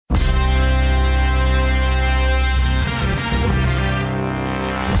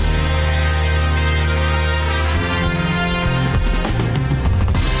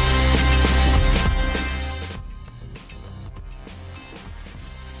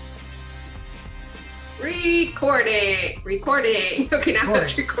Recording. Okay, now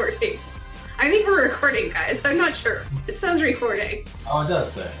it's recording. I think we're recording, guys. I'm not sure. It says recording. Oh, it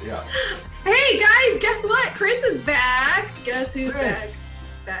does say, yeah. Hey, guys, guess what? Chris is back. Guess who's Chris.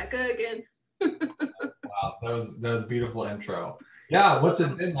 back? Back again. Wow, that was a beautiful intro. Yeah, what's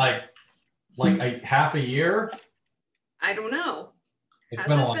it been like a half a year? I don't know. It's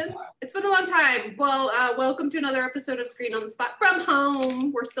been a long time. It's been a long time. Well, welcome to another episode of Screen on the Spot from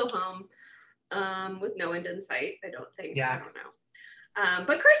home. We're still home, with no end in sight, I don't think. Yeah. I don't know.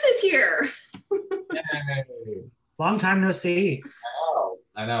 But Chris is here. Yay. Long time no see.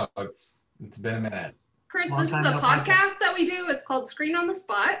 I know. It's been a minute. Chris, Long this is time a no podcast that we do. It's called Screen on the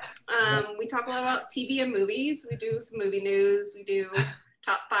Spot. We talk a lot about TV and movies. We do some movie news. We do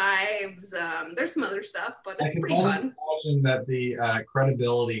top fives. There's some other stuff, but it's pretty fun. I can imagine that the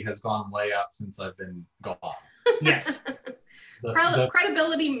credibility has gone way up since I've been gone. Yes.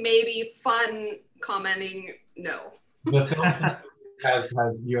 Credibility, maybe. Fun commenting, no. The film has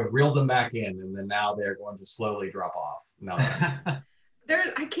you have reeled them back in, and then now they're going to slowly drop off. No.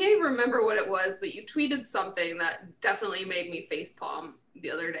 I can't even remember what it was, but you tweeted something that definitely made me facepalm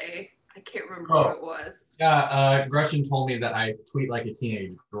the other day. I can't remember what it was. Yeah, Gretchen told me that I tweet like a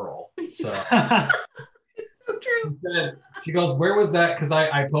teenage girl. So It's so true. She goes, "Where was that?" Because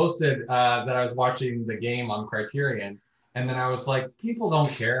I posted that I was watching the game on Criterion, and then I was like, people don't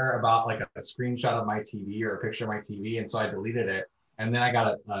care about like a screenshot of my TV or a picture of my TV, and so I deleted it. And then I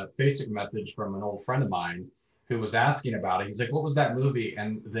got a Facebook message from an old friend of mine who was asking about it. He's like, "What was that movie?"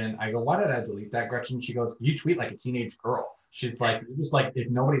 And then I go, "Why did I delete that, Gretchen?" She goes, "You tweet like a teenage girl." She's like, "You just like, if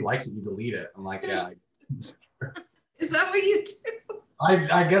nobody likes it, you delete it." I'm like, "Yeah." Is that what you do?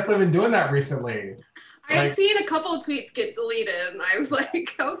 I guess I've been doing that recently. I've seen a couple of tweets get deleted, and I was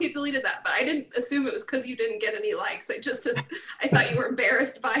like, "Oh, he deleted that," but I didn't assume it was because you didn't get any likes. I thought you were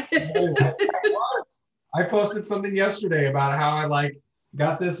embarrassed by it. I posted something yesterday about how I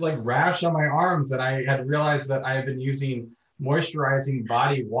got this rash on my arms, and I had realized that I had been using moisturizing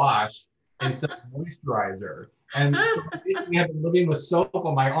body wash instead of moisturizer. And so basically I had been living with soap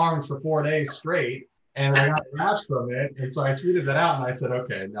on my arms for 4 days straight, and I got a rash from it. And so I tweeted that out, and I said,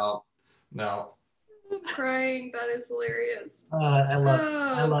 "Okay, no." I'm crying. That is hilarious. I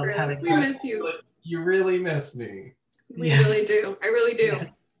love Chris, having we miss you. You really miss me. We really do. I really do.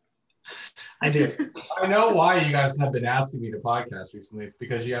 Yes. I do. I know why you guys have been asking me to podcast recently. It's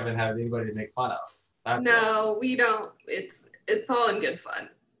because you haven't had anybody to make fun of. That's No, we don't. It's all in good fun.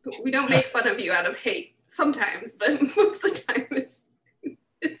 We don't make fun of you out of hate sometimes, but most of the time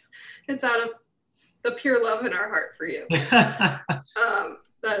it's out of the pure love in our heart for you. That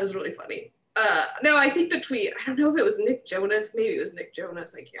is really funny. No, I think the tweet, I don't know if it was Nick Jonas. Maybe it was Nick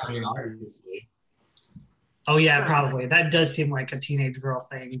Jonas. I can't remember. obviously. Oh yeah, probably. That does seem like a teenage girl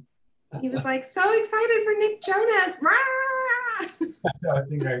thing. He was like, so excited for Nick Jonas. Rah!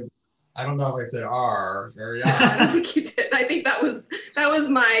 I don't know if I said R or I yeah. don't think you did. I think that was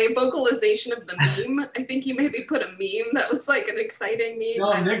my vocalization of the meme. I think you maybe put a meme that was like an exciting meme.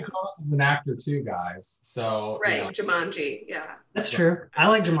 No, Nick Jonas is an actor too, guys. So Right, Jumanji. Yeah. That's true. I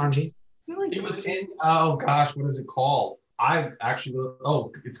like Jumanji. I like he was Jumanji. in. Oh gosh, what is it called?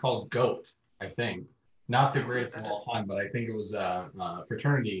 It's called GOAT. I think not the greatest of all time, but I think it was a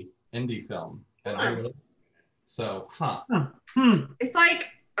fraternity indie film, and I really so It's like,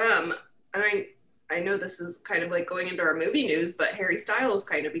 and I know this is kind of like going into our movie news, but Harry Styles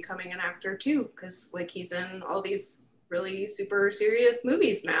kind of becoming an actor too, because like he's in all these really super serious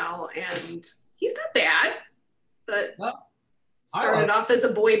movies now, and he's not bad, but started off as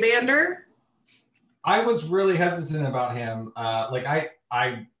a boy bander. I was really hesitant about him.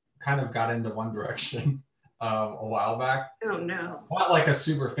 I kind of got into One Direction a while back. Oh no. Not like a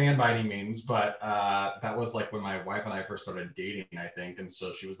super fan by any means, but that was like when my wife and I first started dating, I think. And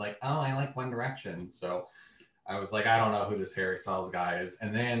so she was like, "Oh, I like One Direction." So I was like, I don't know who this Harry Styles guy is.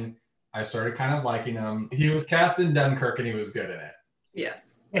 And then I started kind of liking him. He was cast in Dunkirk and he was good in it.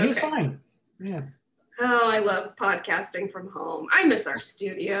 Yes. Yeah, he was fine. Yeah. Oh, I love podcasting from home. I miss our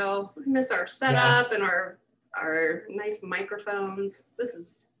studio. I miss our setup and our nice microphones. This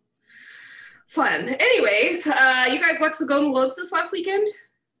is fun. Anyways, you guys watched the Golden Globes this last weekend?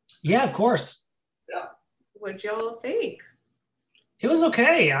 Yeah, of course. Yeah. What'd y'all think? It was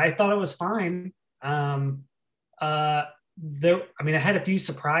okay. I thought it was fine. I had a few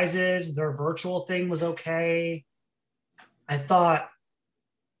surprises. Their virtual thing was okay. I thought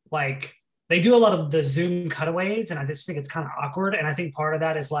they do a lot of the Zoom cutaways, and I just think it's kind of awkward. And I think part of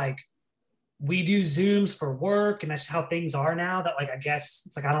that is we do Zooms for work, and that's how things are now. That I guess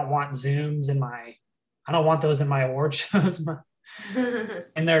it's I don't want Zooms I don't want those in my award shows.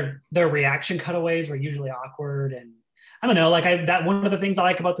 And their reaction cutaways were usually awkward, and I don't know, like that one of the things I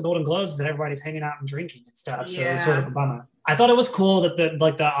like about the Golden Globes is that everybody's hanging out and drinking and stuff. So it was sort of a bummer. I thought it was cool that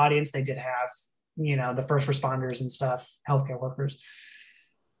the audience they did have, the first responders and stuff, healthcare workers.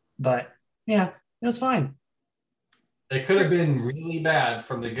 But yeah, it was fine. It could have been really bad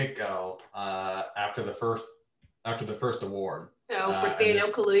from the get-go after the first award. For Daniel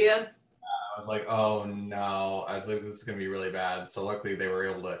Kaluuya. I was like, oh no! I was like, this is gonna be really bad. So luckily they were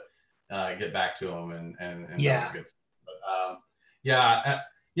able to get back to him, and that was good. But,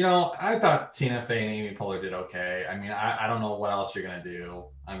 I thought Tina Fey and Amy Poehler did okay. I mean, I don't know what else you're gonna do.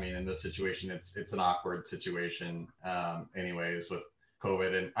 I mean, in this situation, it's an awkward situation, anyways, with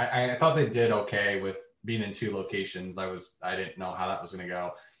COVID, and I thought they did okay with being in 2 locations. I didn't know how that was gonna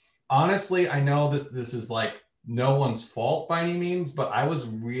go. Honestly, I know this is like no one's fault by any means, but I was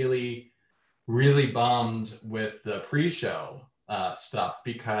really, really bummed with the pre-show stuff,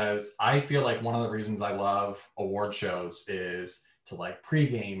 because I feel like one of the reasons I love award shows is to like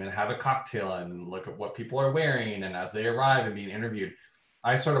pregame and have a cocktail and look at what people are wearing, and as they arrive and being interviewed.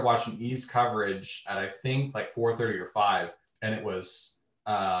 I started watching E's coverage at I think like 4:30 or 5, and it was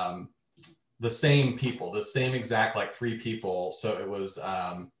the same people, the same exact like 3 people. So it was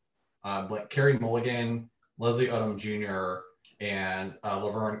like Carey Mulligan, Leslie Odom Jr., and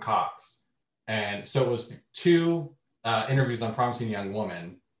Laverne Cox. And so it was 2 interviews on Promising Young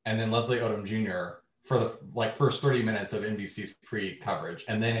Woman, and then Leslie Odom Jr. for the first 30 minutes of NBC's pre-coverage.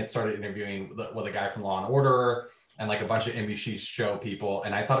 And then it started interviewing with a guy from Law and Order and like a bunch of NBC show people.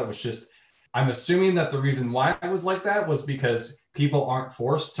 And I thought it was just, I'm assuming that the reason why it was like that was because people aren't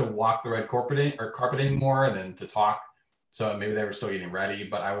forced to walk the red carpet anymore and then to talk. So maybe they were still getting ready,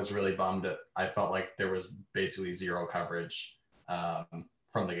 but I was really bummed that I felt like there was basically 0 coverage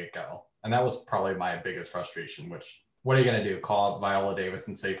from the get-go. And that was probably my biggest frustration, which, what are you going to do? Call Viola Davis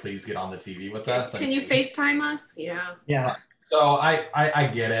and say, please get on the TV with us? Can you FaceTime us? Yeah. Yeah. So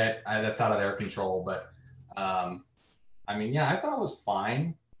I get it. That's out of their control. But I mean, yeah, I thought it was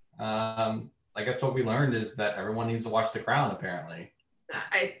fine. I guess what we learned is that everyone needs to watch The Crown, apparently.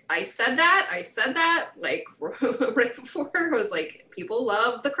 I said that like right before. I was like, people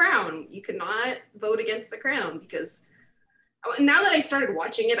love The Crown. You cannot vote against The Crown, because now that I started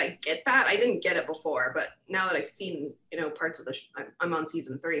watching it, I get that. I didn't get it before, but now that I've seen, parts of I'm on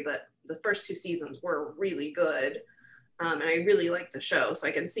season 3, but the first 2 seasons were really good. And I really like the show, so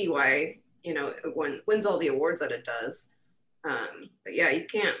I can see why, it wins all the awards that it does. But yeah, you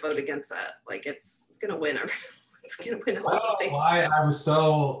can't vote against that. Like it's going to win. It's going to win a lot of things. Why I was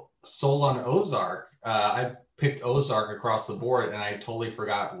so sold on Ozark. I picked Ozark across the board, and I totally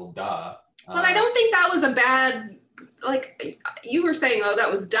forgot, well, duh. But I don't think that was a bad, like you were saying, oh,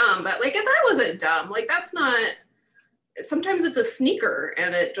 that was dumb, but like that wasn't dumb. Like that's not, sometimes it's a sneaker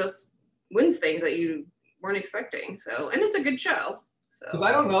and it just wins things that you weren't expecting. So, and it's a good show. So, because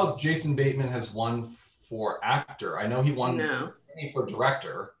I don't know if Jason Bateman has won for actor. I know he won for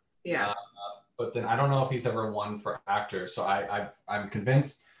director. Yeah. But then I don't know if he's ever won for actor. So I'm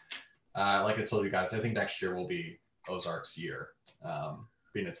convinced, like I told you guys, I think next year will be Ozark's year,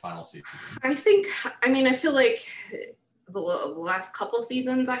 being its final season. I feel like the last couple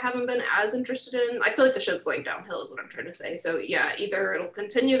seasons I haven't been as interested in. I feel like the show's going downhill is what I'm trying to say. So yeah, either it'll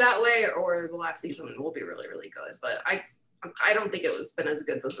continue that way or the last season will be really, really good. But I don't think it was been as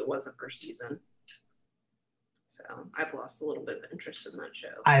good as it was the first season. So I've lost a little bit of interest in that show.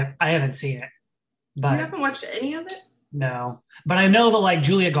 I haven't seen it. But you haven't watched any of it? No. But I know that like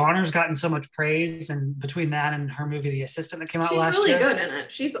Julia Garner's gotten so much praise, and between that and her movie The Assistant that came out last year. She's really good in it.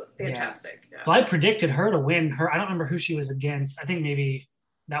 She's fantastic. Yeah. So I predicted her to win. I don't remember who she was against. I think maybe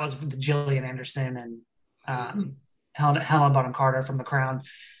that was with Gillian Anderson and Helena Bonham Carter from The Crown.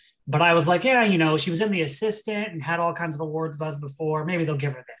 But I was like, yeah, she was in The Assistant and had all kinds of awards buzz before. Maybe they'll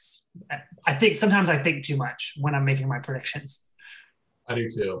give her this. Sometimes I think too much when I'm making my predictions. I do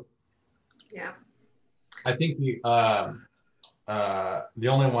too. Yeah. I think the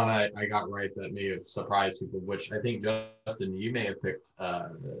only one I got right that may have surprised people, which I think, Justin, you may have picked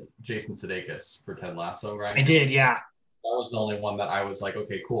Jason Sudeikis for Ted Lasso, right? I did, yeah. That was the only one that I was like,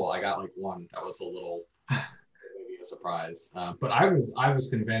 okay, cool. I got like one. That was a little maybe a surprise. But I was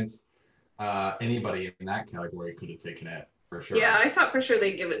convinced anybody in that category could have taken it. For sure. Yeah, I thought for sure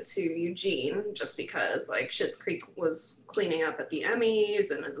they'd give it to Eugene just because like Schitt's Creek was cleaning up at the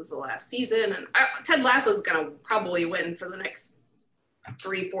Emmys and it was the last season, and Ted Lasso's gonna probably win for the next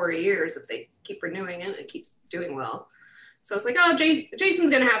 3-4 years if they keep renewing it and it keeps doing well. So it's like, oh, Jason's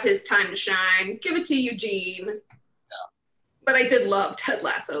gonna have his time to shine. Give it to Eugene. Yeah. But I did love Ted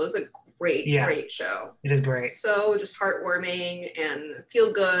Lasso. It was a great show. It is great. So just heartwarming and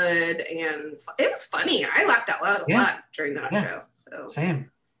feel good, and it was funny. I laughed out loud a lot during that show. So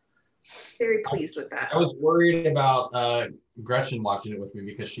same. Very pleased with that. I was worried about Gretchen watching it with me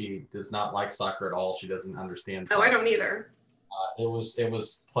because she does not like soccer at all. She doesn't understand soccer. Oh, I don't either. It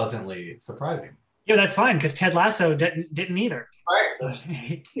was pleasantly surprising. Yeah, that's fine because Ted Lasso didn't either.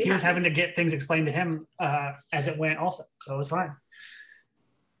 Right. He was having to get things explained to him as it went also, so it was fine.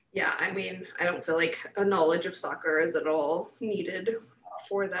 Yeah, I mean, I don't feel like a knowledge of soccer is at all needed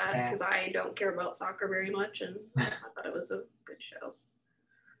for that because I don't care about soccer very much, and I thought it was a good show.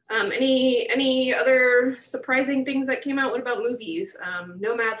 Any other surprising things that came out? What about movies?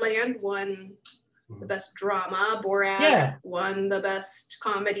 Nomadland won the best drama. Borat won the best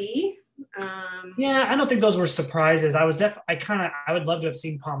comedy. I don't think those were surprises. I would love to have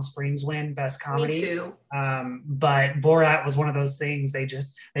seen Palm Springs win best comedy. Me too. But Borat was one of those things.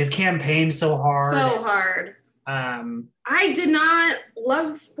 They've campaigned so hard. I did not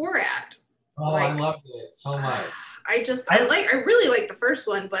love Borat. Oh, I loved it so much. I really liked the first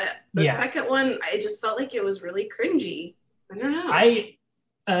one, but the second one, I just felt like it was really cringy. I don't know.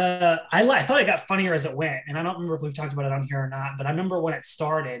 I thought it got funnier as it went, and I don't remember if we've talked about it on here or not, but I remember when it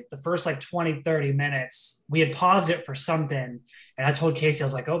started, the first 20, 30 minutes, we had paused it for something, and I told Casey, I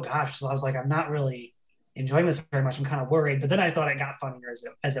was like, oh gosh, so I was like, I'm not really enjoying this very much. I'm kind of worried, but then I thought it got funnier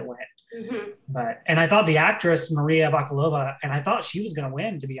as it went. Mm-hmm. And I thought the actress, Maria Bakalova, and I thought she was going to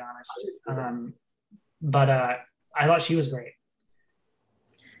win, to be honest. But I thought she was great.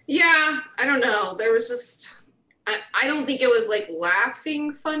 Yeah, I don't know. There was just... I don't think it was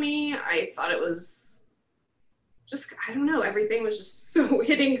laughing funny. I thought it was just, I don't know, everything was just so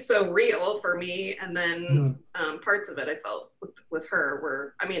hitting so real for me. And then parts of it I felt with her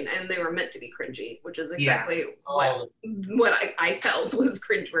were, and they were meant to be cringy, which is exactly what I felt was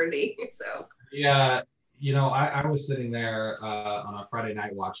cringeworthy. So yeah, I was sitting there on a Friday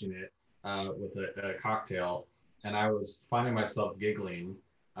night watching it with a cocktail, and I was finding myself giggling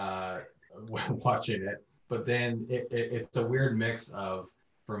watching it. But then it's a weird mix of,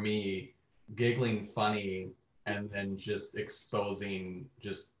 for me, giggling funny and then just exposing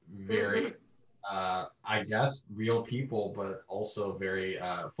just very, I guess, real people, but also very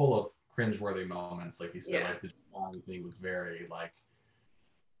full of cringeworthy moments. Like you said, the John thing was very,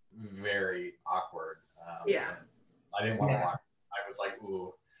 very awkward. I didn't want to watch. I was like,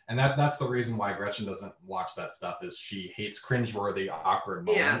 ooh. And that's the reason why Gretchen doesn't watch that stuff, is she hates cringeworthy, awkward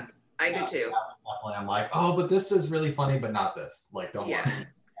moments. I do too. Definitely, I'm like, oh, but this is really funny, but not this. Don't watch it.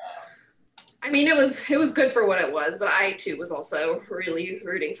 It was good for what it was, but I too was also really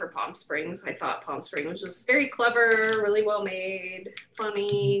rooting for Palm Springs. I thought Palm Springs was just very clever, really well made,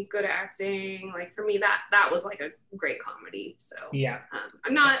 funny, good acting. For me, that was a great comedy. So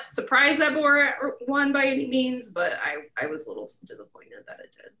I'm not surprised that Borat won by any means, but I was a little disappointed that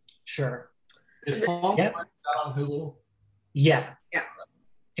it did. Sure. Is Palm Springs out on Hulu? Yeah.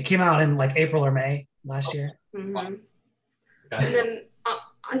 It came out in April or May last year. Mm-hmm. And then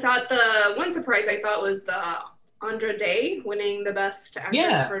I thought the one surprise was the Andra Day winning the best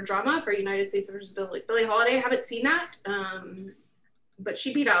actress for drama for United States versus Billie Holiday. I haven't seen that, but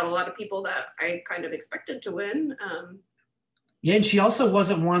she beat out a lot of people that I kind of expected to win. And she also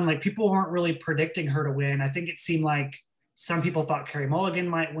wasn't one, people weren't really predicting her to win. I think it seemed like some people thought Carey Mulligan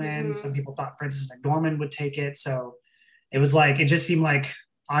might win. Mm-hmm. Some people thought Frances McDormand would take it. So it was it just seemed like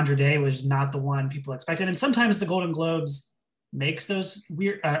Andra Day was not the one people expected. And sometimes the Golden Globes makes those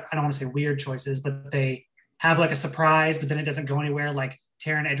weird, I don't want to say weird choices, but they have a surprise, but then it doesn't go anywhere.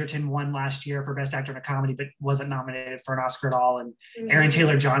 Taron Egerton won last year for Best Actor in a Comedy, but wasn't nominated for an Oscar at all. And Aaron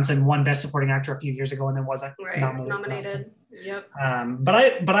Taylor Johnson won Best Supporting Actor a few years ago and then wasn't nominated. Yep.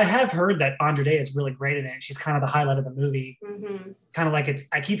 But I have heard that Andra Day is really great in it. She's kind of the highlight of the movie. Mm-hmm. Kind of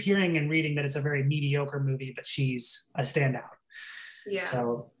I keep hearing and reading that it's a very mediocre movie, but she's a standout. Yeah.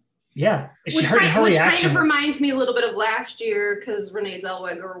 So, yeah. Which kind of reminds me a little bit of last year, because Renee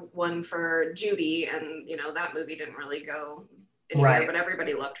Zellweger won for Judy, and that movie didn't really go anywhere, but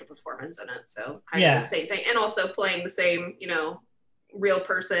everybody loved her performance in it. So kind of the same thing, and also playing the same, real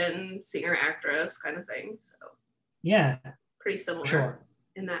person, singer, actress kind of thing. So yeah, pretty similar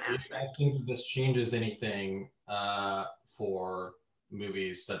in that aspect. I think this changes anything for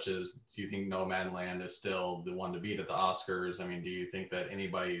movies such as, do you think Nomadland is still the one to beat at the Oscars? Do you think that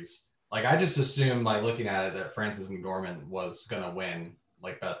anybody's I just assumed by looking at it that Frances McDormand was gonna win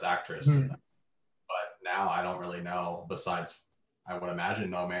Best Actress, but now I don't really know. Besides, I would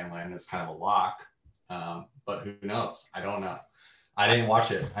imagine Nomadland is kind of a lock, but who knows? I don't know. I didn't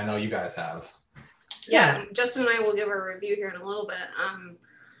watch it. I know you guys have. Yeah, Justin and I will give a review here in a little bit.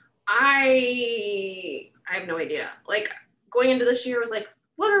 I have no idea. Like going into this year was like,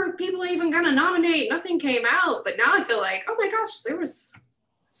 what are people even gonna nominate? Nothing came out, but now I feel like, oh my gosh, there was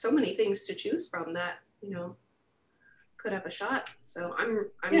so many things to choose from that, could have a shot. So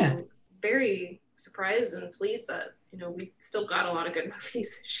I'm very surprised and pleased that, we still got a lot of good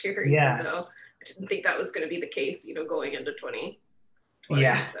movies this year, even though I didn't think that was going to be the case, going into 2020.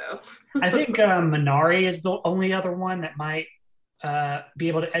 Yeah. So I think Minari is the only other one that might be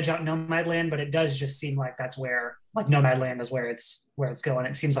able to edge out Nomadland, but it does just seem like that's where, like, Nomadland is where it's going.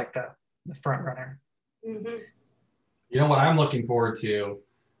 It seems like the front runner. Mm-hmm. You know what I'm looking forward to?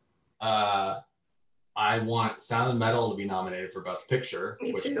 I want Sound of Metal to be nominated for Best Picture,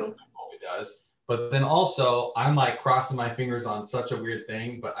 which it does. But then also, I'm like crossing my fingers on such a weird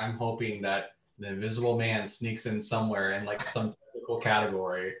thing, but I'm hoping that The Invisible Man sneaks in somewhere in like some technical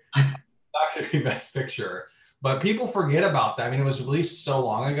category. Not going to be Best Picture. But people forget about that. I mean, it was released so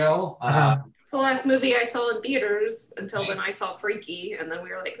long ago. It's the last movie I saw in theaters. Until then, I saw Freaky, and then we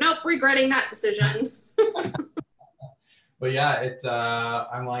were like, nope, regretting that decision. But yeah,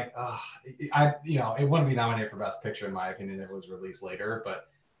 I'm like, it wouldn't be nominated for Best Picture in my opinion if it was released later. But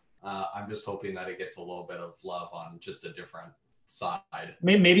I'm just hoping that it gets a little bit of love on just a different side.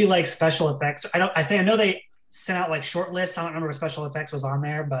 Maybe like special effects. I know they sent out like short lists. I don't remember if special effects was on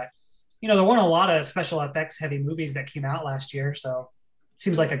there, but there weren't a lot of special effects heavy movies that came out last year, so it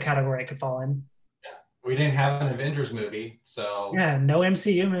seems like a category it could fall in. Yeah, we didn't have an Avengers movie, so yeah, no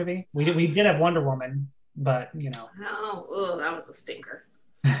MCU movie. We did have Wonder Woman, but oh, that was a stinker.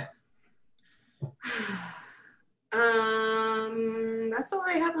 That's all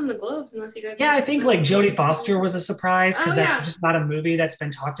I have on the Globes, unless you guys. Yeah, I think like Jodie Foster was a surprise because that's just not a movie that's been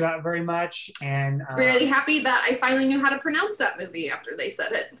talked about very much. And really happy that I finally knew how to pronounce that movie after they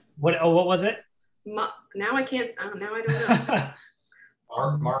said it. What was it? Now I can't. Now I don't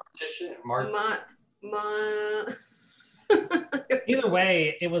know. Either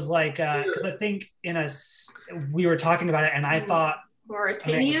way, it was like because I think we were talking about it, and I thought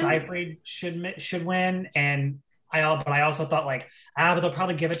Seyfried should win, but I also thought like, but they'll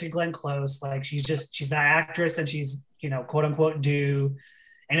probably give it to Glenn Close. Like she's that actress, and she's quote unquote due,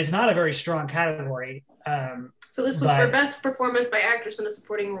 and it's not a very strong category. So this was for best performance by actress in a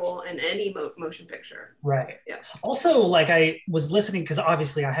supporting role in any motion picture. Right. Yeah. Also, like I was listening because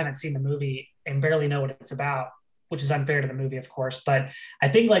obviously I haven't seen the movie and barely know what it's about, which is unfair to the movie, of course. But I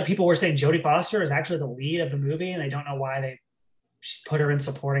think like people were saying Jodie Foster is actually the lead of the movie, and they don't know why they put her in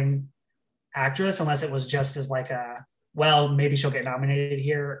supporting actress unless it was just as like maybe she'll get nominated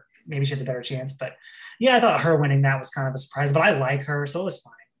here. Maybe she has a better chance. But yeah, I thought her winning that was kind of a surprise. But I like her, so it was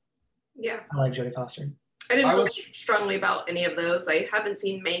fine. Yeah. I like Jodie Foster. I didn't feel strongly about any of those. I haven't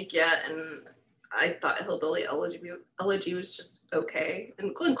seen Mank yet, and I thought Hillbilly Elegy was just okay.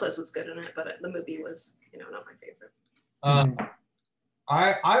 And Glenn Close was good in it, but the movie was, not my favorite.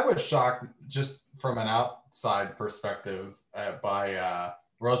 I was shocked just from an outside perspective by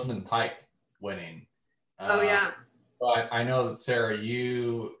Rosamund Pike winning. Yeah. But I know that Sarah, I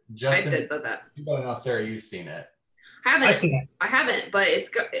did, but that. You better know, Sarah, you've seen it. I've seen it. I haven't, but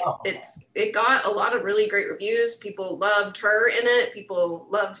it got a lot of really great reviews. People loved her in it. People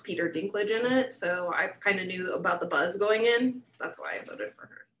loved Peter Dinklage in it. So I kind of knew about the buzz going in. That's why I voted for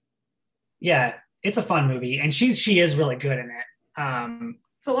her. Yeah, it's a fun movie, and she is really good in it.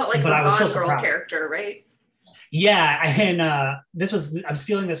 It's a lot like a Gone Girl character, right? Yeah, and I'm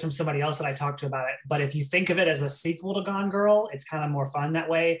stealing this from somebody else that I talked to about it. But if you think of it as a sequel to Gone Girl, it's kind of more fun that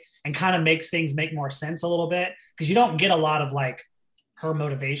way, and kind of makes things make more sense a little bit because you don't get a lot of like her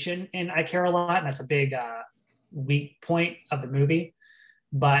motivation in I Care a Lot, and that's a big weak point of the movie.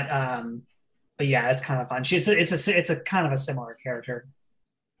 But yeah, it's kind of fun. It's a kind of a similar character.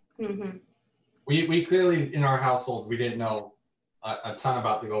 Mm-hmm. We clearly in our household we didn't know a ton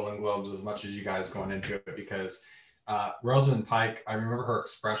about the Golden Globes as much as you guys going into it because Rosamund Pike, I remember her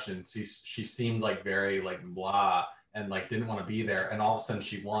expression. She seemed like very like blah and like didn't want to be there, and all of a sudden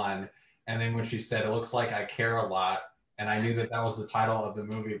she won. And then when she said, "It looks like I care a lot," and I knew that was the title of the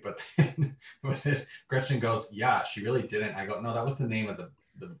movie, but then Gretchen goes, "Yeah, she really didn't." I go, "No, that was the name of the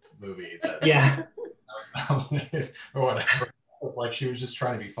movie." That was nominated or whatever. It's like she was just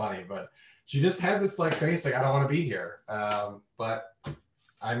trying to be funny, but she just had this like face like I don't want to be here. But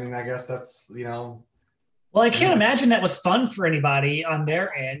I mean, I guess that's Well, I can't imagine that was fun for anybody on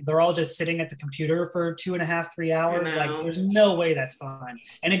their end. They're all just sitting at the computer for 2.5, 3 hours. Like, there's no way that's fun.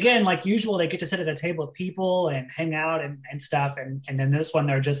 And again, like usual, they get to sit at a table with people and hang out and stuff. And then this one,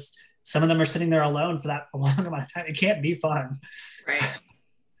 some of them are sitting there alone for that long amount of time. It can't be fun. Right.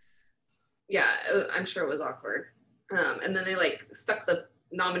 Yeah, I'm sure it was awkward. And then they like stuck the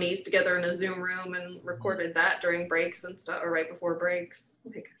nominees together in a Zoom room and recorded that during breaks and stuff, or right before breaks.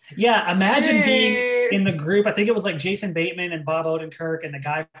 Like, Yeah, imagine Hey. being in the group. I think it was like Jason Bateman and Bob Odenkirk and the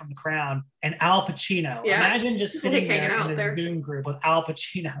guy from The Crown and Al Pacino. Yeah. Imagine just Like sitting hanging there out in a there. Zoom group with Al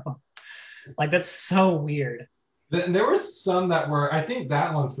Pacino. Like, that's so weird. There were some that were, I think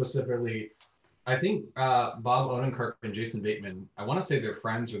that one specifically, I think Bob Odenkirk and Jason Bateman, I want to say they're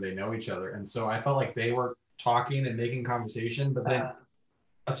friends or they know each other. And so I felt like they were talking and making conversation, but then,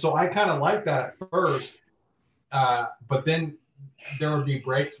 so I kind of liked that at first, but then there would be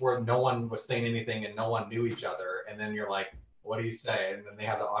breaks where no one was saying anything and no one knew each other. And then you're like, what do you say? And then they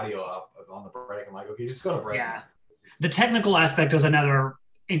have the audio up on the break. I'm like, okay, just go to break. Yeah. The technical aspect was another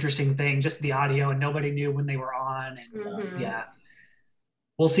interesting thing, just the audio, and nobody knew when they were on. And yeah,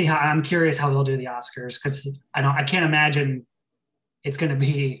 we'll see how. I'm curious how they'll do the Oscars, because I can't imagine it's going to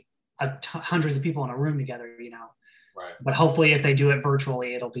be hundreds of people in a room together, Right. But hopefully, if they do it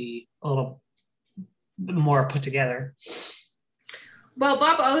virtually, it'll be a little more put together. Well,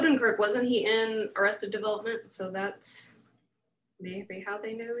 Bob Odenkirk, wasn't he in Arrested Development? So that's maybe how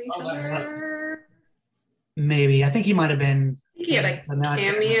they knew each other. Maybe. I think he might have been. I think he had a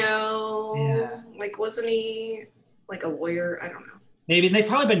cameo. Yeah. Like, wasn't he like a lawyer? I don't know. Maybe. And they've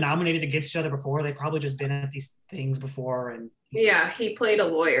probably been nominated against each other before. They've probably just been at these things before. And yeah, he played a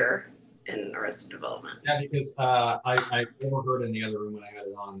lawyer in Arrested Development. Yeah, because I overheard in the other room when I had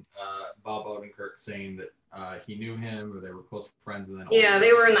it on, Bob Odenkirk saying that he knew him or they were close friends. And then yeah,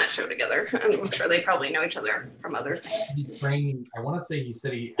 they were in that show together. I'm sure they probably know each other from other things. I want to say he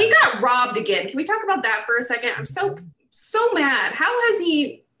said he got robbed again. Can we talk about that for a second? I'm so mad. How has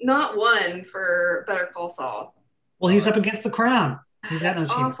he not won for Better Call Saul? Well, he's up against The Crown. That's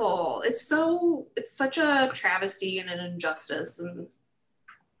awful. It's such a travesty and an injustice, and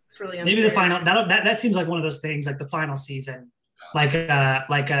it's really unfair. Maybe the final that seems like one of those things, like the final season, like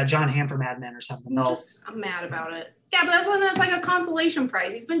John Hamm for Mad Men or something. I'm mad about it. Yeah, but that's like a consolation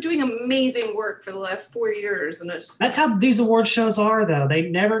prize. He's been doing amazing work for the last 4 years, and that's how these award shows are, though. They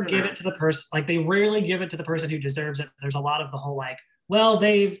never give it to the person. Like, they rarely give it to the person who deserves it. There's a lot of the whole like, well,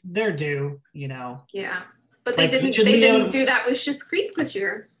 they're due, Yeah, but they like, didn't do that with Schitt's Creek this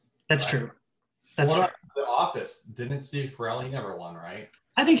year. That's true. That's true. The Office, didn't Steve Carell? He never won, right?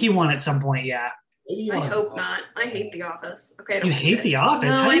 I think he won at some point. Yeah. I hope not. I hate The Office. Okay, I don't you hate The Office?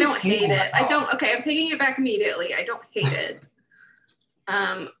 No, I don't hate it. I don't. Okay, I'm taking it back immediately. I don't hate it.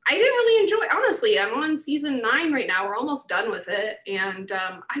 I didn't really enjoy. Honestly, I'm on season 9 right now. We're almost done with it, and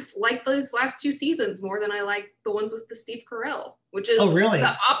I've liked those last 2 seasons more than I like the ones with the Steve Carell, which is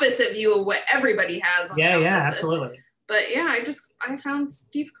the opposite view of what everybody has. On yeah, absolutely. But yeah, I found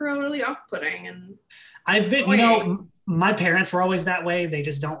Steve Carell really off-putting, and I've been, my parents were always that way. They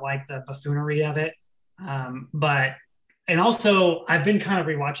just don't like the buffoonery of it. And also I've been kind of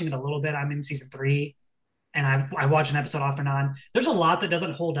rewatching it a little bit. I'm in season 3 and I watch an episode off and on. There's a lot that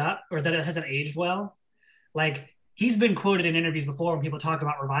doesn't hold up or that it hasn't aged well. Like, he's been quoted in interviews before when people talk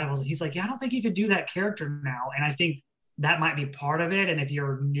about revivals, and he's like, yeah, I don't think you could do that character now. And I think that might be part of it. And if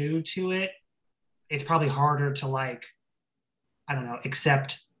you're new to it, it's probably harder to, like, I don't know,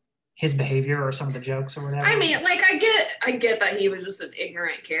 accept his behavior or some of the jokes or whatever. I mean, like, I get that he was just an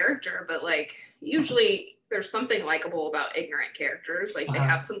ignorant character, but like, usually there's something likable about ignorant characters. Like, they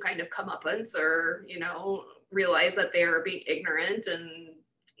have some kind of comeuppance, or, realize that they're being ignorant and,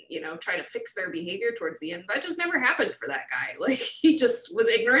 try to fix their behavior towards the end. That just never happened for that guy. Like, he just was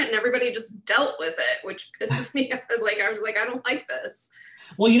ignorant and everybody just dealt with it, which pisses me off. I was like, I don't like this.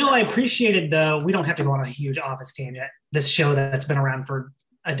 Well, I appreciated we don't have to go on a huge Office tangent, this show that's been around for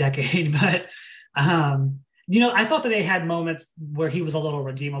a decade, but I thought that they had moments where he was a little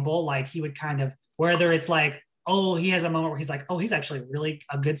redeemable. Like, he would kind of, whether it's like, oh, he has a moment where he's like, oh, he's actually really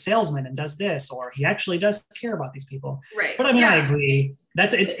a good salesman and does this, or he actually does care about these people. Right. But I mean, I agree.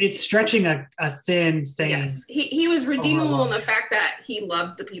 It's stretching a thin thing. Yes, he was redeemable in the fact that he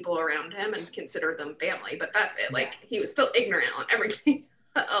loved the people around him and considered them family, but that's it. Like, he was still ignorant on everything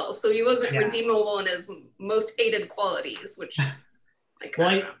else, so he wasn't redeemable in his most hated qualities, which like,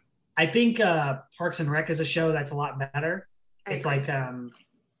 well, I think Parks and Rec is a show that's a lot better. It's like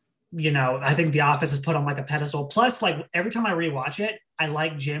I think The Office is put on like a pedestal. Plus, like, every time I rewatch it, I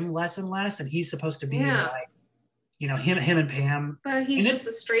like Jim less and less, and he's supposed to be like, him and Pam. But he's just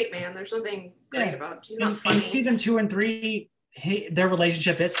a straight man. There's nothing great about him. He's not funny. In season 2 and 3, their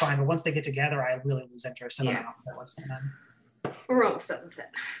relationship is fine, but once they get together, I really lose interest in what's going on. We're almost done with it.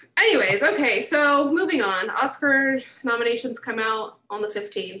 Anyways, okay, so moving on. Oscar nominations come out on the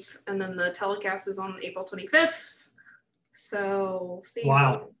 15th, and then the telecast is on April 25th. So see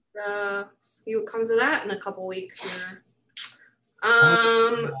what comes of that in a couple weeks here.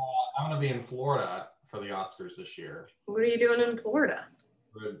 Um, I'm gonna be in Florida for the Oscars this year. what are you doing in Florida?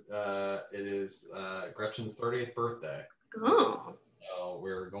 It is Gretchen's 30th birthday. Oh, So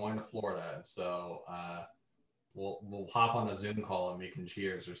we're going to Florida. So we'll hop on a Zoom call and we can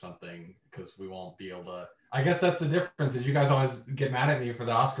cheers or something because we won't be able to. I guess that's the difference. Is you guys always get mad at me for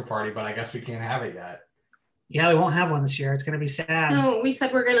the Oscar party, but I guess we can't have it yet. Yeah, we won't have one this year. It's going to be sad. no, we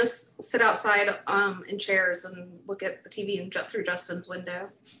said we're gonna sit outside in chairs and look at the TV and through Justin's window.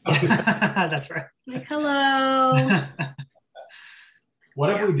 That's right. Like, hello. What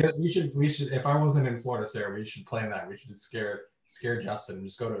if we did? We should. If I wasn't in Florida, Sarah, we should plan that. We should just scare Justin and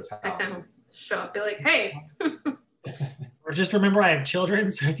just go to his house. Show up, be like, hey. Or just remember, I have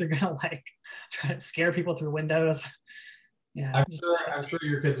children, so if you're gonna like try to scare people through windows, yeah. I'm sure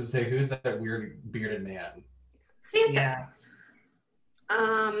your kids would say, "Who's that weird bearded man?" Santa.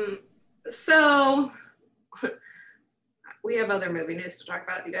 Yeah. So we have other movie news to talk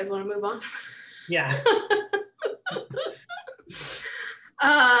about. You guys want to move on? Yeah.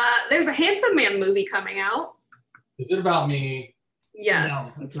 There's a Handsome Man movie coming out. Is it about me?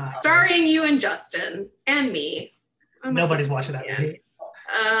 Yes. No, it's not. Starring you and Justin and me. Nobody's watching that movie.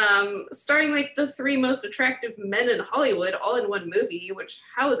 Starring like the 3 most attractive men in Hollywood all in one movie, which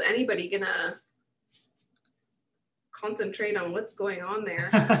how is anybody gonna concentrate on what's going on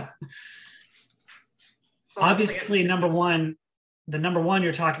there? Obviously, the number one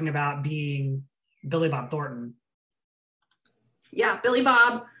you're talking about being Billy Bob Thornton. Yeah, Billy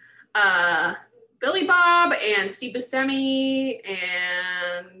Bob and Steve Buscemi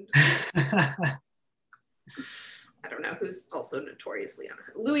and I don't know who's also notoriously on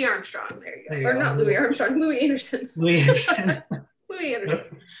it. Louis Armstrong. There you go. Or not Louis Armstrong, Louis Anderson. Louis Anderson. Louis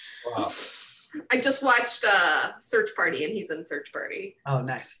Anderson. Wow. I just watched Search Party and he's in Search Party. Oh,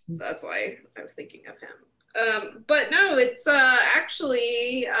 nice. So that's why I was thinking of him. But no, it's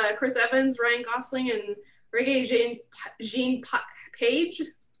actually Chris Evans, Ryan Gosling, and Regé Jean Page,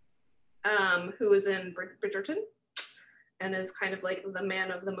 who is in Bridgerton and is kind of like the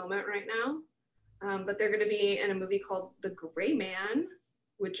man of the moment right now. But they're going to be in a movie called The Gray Man,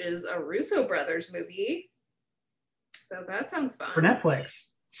 which is a Russo brothers movie. So that sounds fun. For Netflix.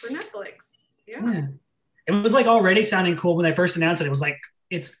 Yeah. It was like already sounding cool when they first announced it. It was like,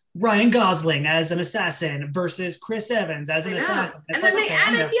 it's Ryan Gosling as an assassin versus Chris Evans as an assassin. And then they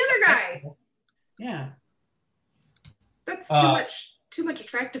added the other guy. Yeah. That's too much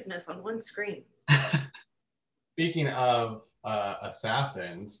attractiveness on one screen. Speaking of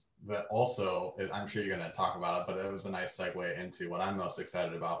assassins, that also, I'm sure you're going to talk about it, but it was a nice segue into what I'm most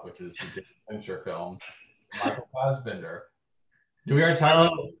excited about, which is the David Fincher film, Michael Fassbender. Do we already talk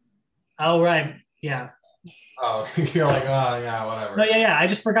about it? Oh, right. Yeah. Oh, you're like, oh, yeah, whatever. No, yeah. I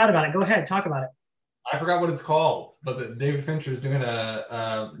just forgot about it. Go ahead. Talk about it. I forgot what it's called, but David Fincher is doing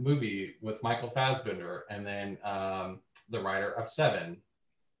a movie with Michael Fassbender and then the writer of Seven.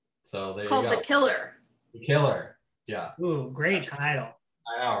 So there you go. Called The Killer. The Killer. Yeah. Ooh, great title.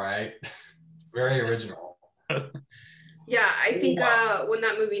 I know, right? Very original. Yeah, I think when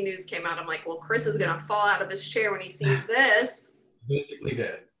that movie news came out, I'm like, well, Chris is going to fall out of his chair when he sees this. Basically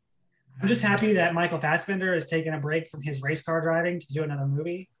did. I'm just happy that Michael Fassbender is taking a break from his race car driving to do another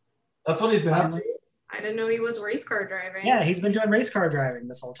movie. That's what he's been up to. I didn't know he was race car driving. Yeah, he's been doing race car driving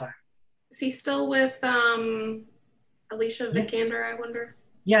this whole time. Is he still with Alicia Vikander, I wonder?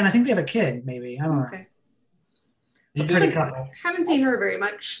 Yeah, and I think they have a kid, maybe. I don't know. Okay. It's a pretty couple. Haven't seen her very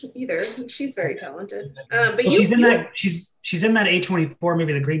much either. She's very talented. But she's in that A24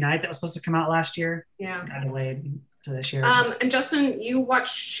 movie, The Green Knight, that was supposed to come out last year. Yeah. Got delayed to this year. And Justin, you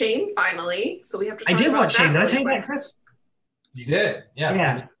watched Shame finally, so we have to talk I did about watch Shame. Did I tell you quick. that, Chris? You did, yes.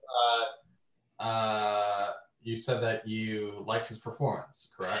 Yeah. You said that you liked his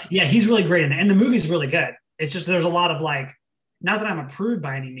performance, correct? Yeah, he's really great in it. And the movie's really good. It's just there's a lot of like, not that I'm a prude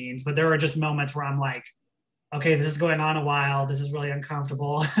by any means, but there are just moments where I'm like, okay, this is going on a while. This is really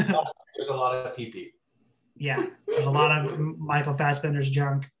uncomfortable. There's a lot of pee-pee. Yeah, there's a lot of Michael Fassbender's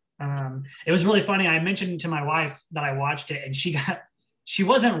junk. It was really funny. I mentioned to my wife that I watched it, and she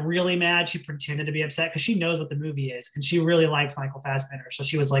wasn't really mad. She pretended to be upset because she knows what the movie is, and she really likes Michael Fassbender. So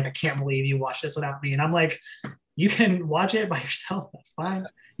she was like, I can't believe you watched this without me. And I'm like, you can watch it by yourself. That's fine.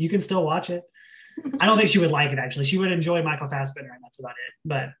 You can still watch it. I don't think she would like it, actually. She would enjoy Michael Fassbender, and that's about it.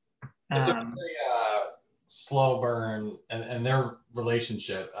 But it's a really slow burn, and their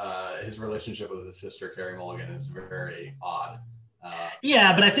relationship, his relationship with his sister, Carey Mulligan, is very odd.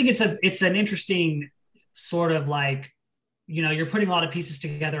 Yeah, but I think it's an interesting sort of like, you know, you're putting a lot of pieces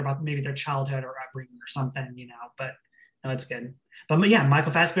together about maybe their childhood or upbringing or something, you know, but no, it's good. But yeah,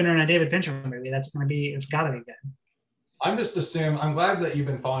 Michael Fassbender and a David Fincher movie, it's got to be good. I'm glad that you've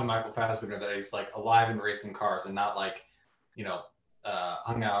been following Michael Fassbender, that he's like alive and racing cars and not like, you know,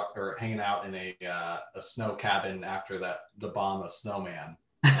 hanging out in a snow cabin after the bomb of Snowman.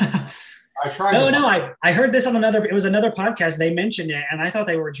 I tried. I heard this on it was another podcast. They mentioned it and I thought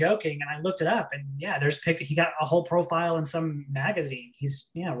they were joking and I looked it up and yeah, he got a whole profile in some magazine. He's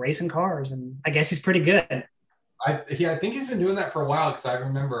racing cars and I guess he's pretty good. I think he's been doing that for a while because I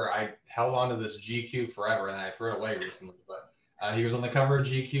remember I held on to this GQ forever and I threw it away recently, but he was on the cover of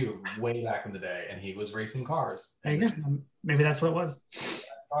GQ way back in the day and he was racing cars. There you go. Maybe that's what it was.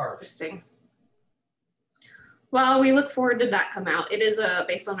 Cars. Interesting. Well, we look forward to that come out. It is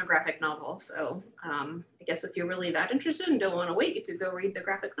based on a graphic novel. So I guess if you're really that interested and don't want to wait, you could go read the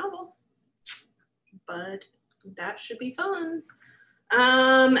graphic novel. But that should be fun.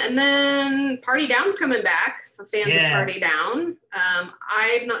 And then Party Down's coming back for fans of Party Down.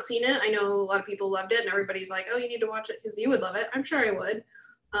 I've not seen it. I know a lot of people loved it and everybody's like, oh, you need to watch it because you would love it. I'm sure I would.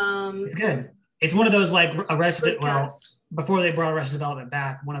 It's good. It's one of those like before they brought Arrested Development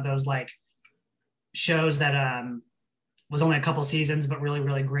back, one of those like shows that was only a couple seasons but really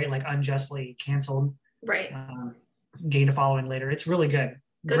really great, like unjustly canceled, right? Gained a following later. It's really good.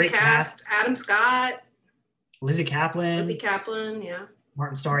 Great cast. Adam Scott, Lizzie Kaplan, yeah,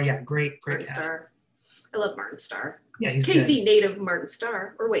 Martin Starr, yeah, great Martin cast. Starr. I love Martin Starr. Yeah, he's KC good. native Martin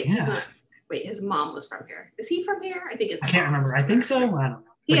Starr, or wait, he's not. Wait, his mom was from here. Is he from here? I think his. I can't remember. I think so. I don't know.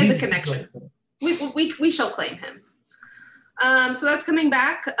 He has a connection. We shall claim him. So that's coming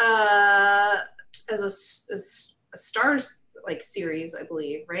back as a Stars like series, I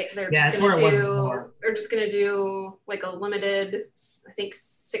believe, right? They're just gonna do like a limited, I think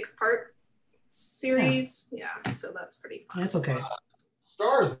 6-part series. Yeah, so that's pretty fun. That's okay.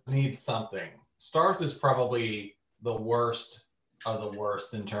 Stars needs something. Stars is probably the worst of the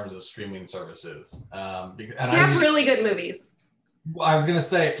worst in terms of streaming services. And they have really good movies. I was gonna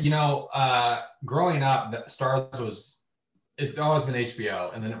say, growing up, Stars it's always been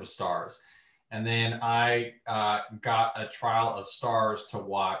HBO, and then it was Stars, and then I got a trial of Stars to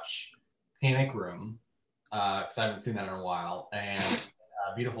watch Panic Room because I haven't seen that in a while, and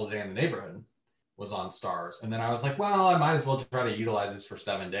Beautiful Day in the Neighborhood was on Stars, and then I was like, well, I might as well try to utilize this for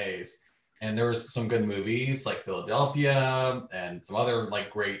 7 days, and there was some good movies like Philadelphia and some other like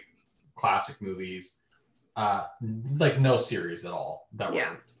great classic movies. Like no series at all that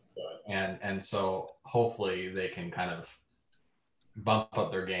were good. And so hopefully they can kind of bump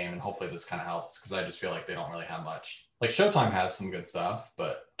up their game, and hopefully this kind of helps because I just feel like they don't really have much. Like Showtime has some good stuff,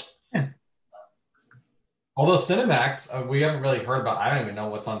 but although Cinemax, we haven't really heard about. I don't even know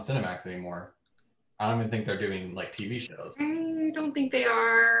what's on Cinemax anymore. I don't even think they're doing like TV shows. I don't think they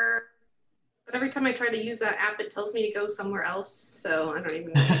are. But every time I try to use that app, it tells me to go somewhere else. So I don't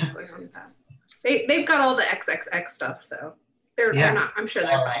even know what's going on with that. They've got all the XXX stuff, so they're not. I'm sure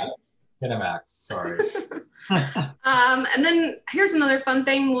they're fine. Cinemax, sorry. And then here's another fun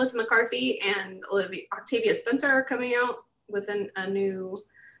thing: Melissa McCarthy and Octavia Spencer are coming out with a new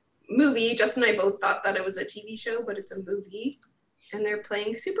movie. Justin and I both thought that it was a TV show, but it's a movie, and they're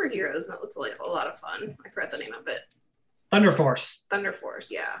playing superheroes. And that looks like a lot of fun. I forgot the name of it. Thunder Force,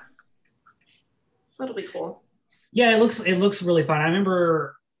 yeah. So it'll be cool. Yeah, it looks really fun. I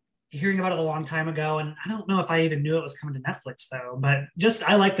remember hearing about it a long time ago, and I don't know if I even knew it was coming to Netflix though, but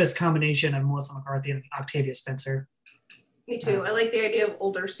I like this combination of Melissa McCarthy and Octavia Spencer. Me too. I like the idea of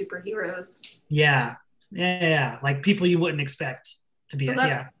older superheroes. Yeah. Like people you wouldn't expect to be.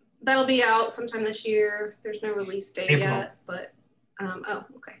 That'll be out sometime this year. There's no release date April. yet, but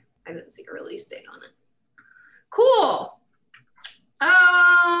okay. I didn't see a release date on it. Cool.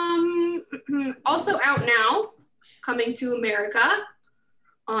 Also out now, Coming to America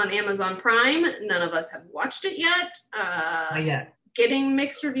on Amazon Prime. None of us have watched it yet. Not yet. Getting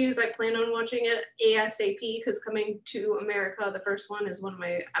mixed reviews. I plan on watching it ASAP because Coming to America, the first one, is one of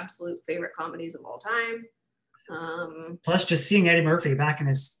my absolute favorite comedies of all time. Plus, just seeing Eddie Murphy back in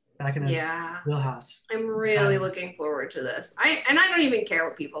his wheelhouse. I'm really looking forward to this. I don't even care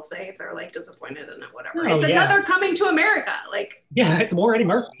what people say if they're like disappointed in it, whatever. It's another Coming to America. Like it's more Eddie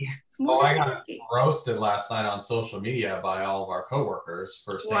Murphy. I got roasted last night on social media by all of our coworkers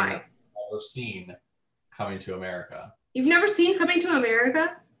for saying that I've never seen Coming to America. You've never seen Coming to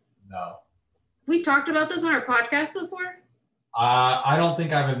America? No. We talked about this on our podcast before? I don't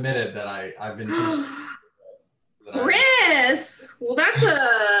think I've admitted that I've been too Chris! Well, that's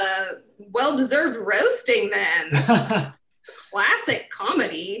a well-deserved roasting then. Classic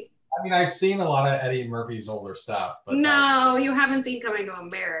comedy. I mean, I've seen a lot of Eddie Murphy's older stuff, but no, you haven't seen Coming to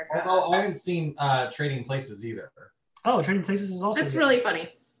America. Although I haven't seen Trading Places either. Oh, Trading Places is also that's really funny.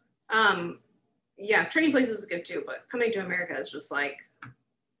 yeah, Trading Places is good too, but Coming to America is just like,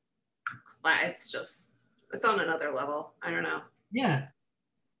 it's on another level. I don't know. Yeah.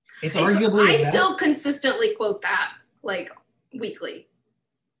 It's arguably I still consistently quote that like weekly.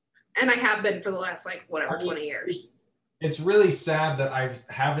 And I have been for the last 20 years. It's really sad that I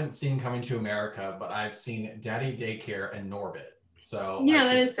haven't seen Coming to America, but I've seen Daddy Daycare and Norbit. So yeah,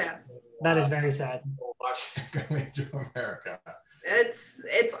 that is sad. That is very sad. Watch Coming to America. It's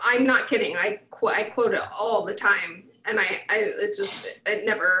I'm not kidding. I quote it all the time, and it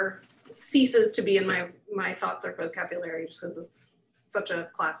never ceases to be in my thoughts or vocabulary just because it's such a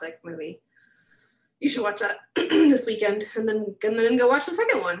classic movie. You should watch that this weekend, and then go watch the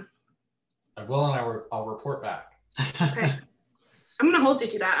second one. I will, and I'll report back. Okay. I'm gonna hold you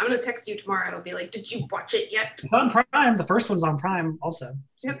to that. I'm gonna text you tomorrow. I'll be like, "Did you watch it yet?" It's on Prime. The first one's on Prime also.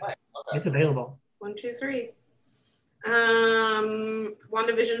 Yep. Okay. It's available. 1, 2, 3.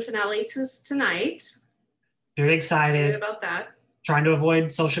 WandaVision finale tonight. Very excited about that. Trying to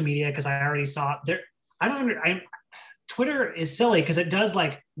avoid social media because I already saw it. Twitter is silly because it does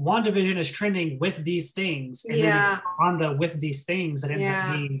like WandaVision is trending with these things, and then it's on the with these things that ends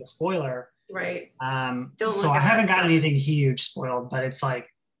up being the spoiler. Right. So I haven't gotten anything huge spoiled, but it's like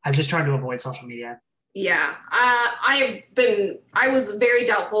I'm just trying to avoid social media. Yeah. I was very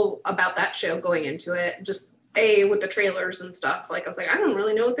doubtful about that show going into it. Just with the trailers and stuff. Like I was like, I don't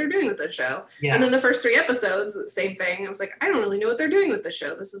really know what they're doing with the show. Yeah. And then the first 3 episodes, same thing. I was like, I don't really know what they're doing with the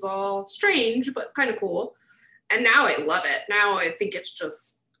show. This is all strange, but kind of cool. And now I love it. Now I think it's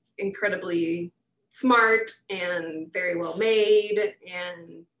just incredibly smart and very well made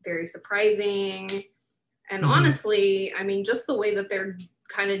and very surprising. And honestly, I mean, just the way that they're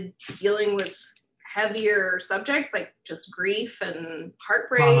kind of dealing with heavier subjects like just grief and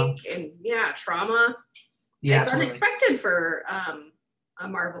heartbreak and trauma. Yeah, it's unexpected for a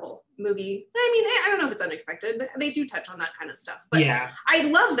Marvel movie. I mean, I don't know if it's unexpected. They do touch on that kind of stuff. But I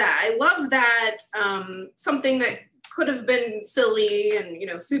love that. I love that something that could have been silly and,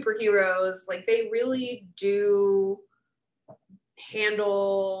 superheroes, like they really do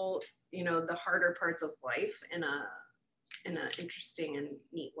handle, the harder parts of life in an interesting and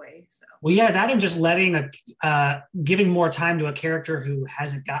neat way. So that and just letting giving more time to a character who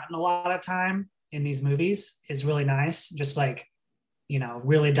hasn't gotten a lot of time in these movies is really nice. Just like,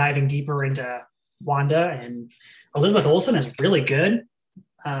 really diving deeper into Wanda, and Elizabeth Olsen is really good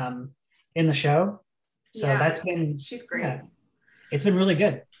in the show. So she's great. Yeah, it's been really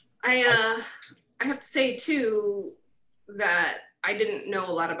good. I have to say too that I didn't know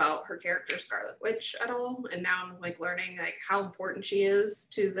a lot about her character Scarlet Witch at all, and now I'm like learning like how important she is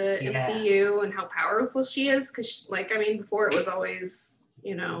to the MCU and how powerful she is. Because before it was always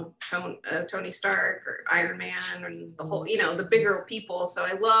Tony Stark or Iron Man and the whole the bigger people. So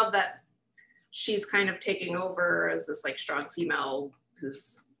I love that she's kind of taking over as this like strong female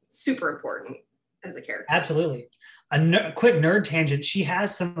who's super important as a character. Absolutely. A quick nerd tangent. She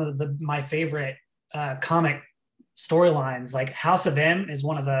has some of my favorite comic storylines. Like House of M is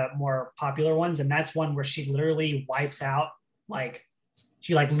one of the more popular ones, and that's one where she literally wipes out, like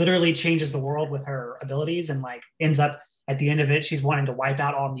she like literally changes the world with her abilities, and like ends up at the end of it she's wanting to wipe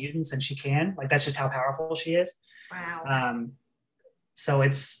out all mutants, and she can. Like that's just how powerful she is. Wow. So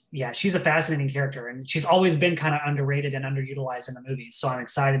she's a fascinating character, and she's always been kind of underrated and underutilized in the movies. So I'm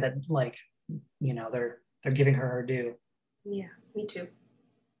excited that they're giving her due. Yeah, me too.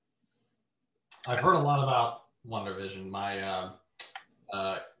 I've heard a lot about WandaVision. My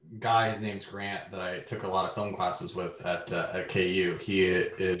guy, his name's Grant, that I took a lot of film classes with at KU. He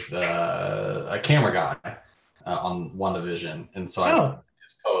is a camera guy on WandaVision, and so I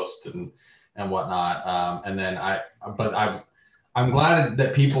his post and whatnot. And then I'm glad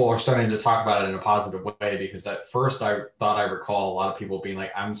that people are starting to talk about it in a positive way, because at first I thought I recall a lot of people being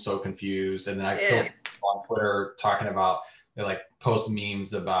like, I'm so confused. And then I still see people on Twitter talking about, they like post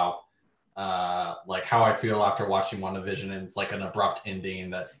memes about like how I feel after watching WandaVision, and it's like an abrupt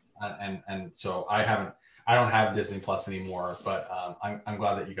ending that, and so I don't have Disney Plus anymore, but I'm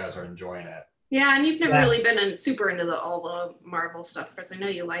glad that you guys are enjoying it. Yeah, and you've never really been super into all the Marvel stuff, because I know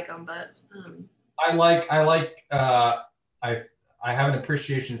you like them, but I have an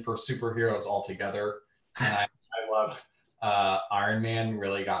appreciation for superheroes altogether, and I love Iron Man.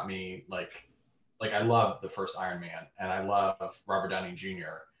 Really got me like I love the first Iron Man, and I love Robert Downey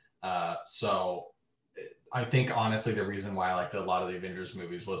Jr. So I think honestly the reason why I liked a lot of the Avengers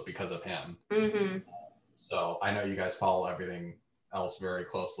movies was because of him. Mm-hmm. So I know you guys follow everything else very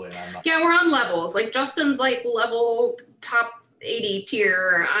closely, and I'm not. Yeah, we're on levels. Like Justin's like level top 80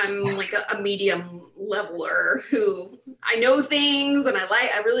 tier. I'm like a medium leveler who I know things and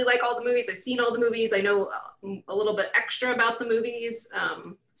I really like all the movies. I've seen all the movies. I know a little bit extra about the movies.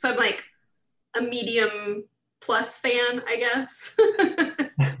 So I'm like a medium plus fan, I guess.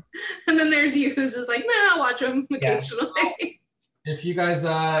 And then there's you who's just like, man, I'll watch them occasionally. Yeah. If you guys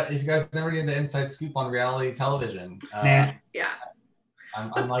never get the inside scoop on reality television, yeah,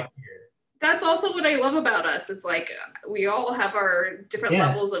 I'm like here. That's also what I love about us. It's like we all have our different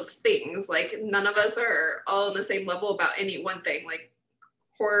levels of things. Like none of us are all on the same level about any one thing. Like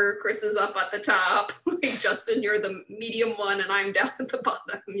horror, Chris is up at the top. Like Justin, you're the medium one, and I'm down at the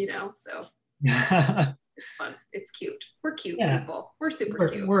bottom. You know, so it's fun. It's cute. We're cute people. We're super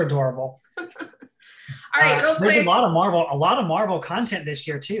cute. We're adorable. All right, real quick. There's a lot of Marvel content this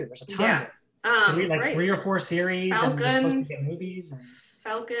year too. There's a ton of it. 3 or 4 series. Falcon, and we're supposed to get movies. And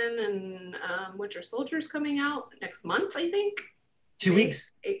Falcon and Winter Soldier's coming out next month, I think. 2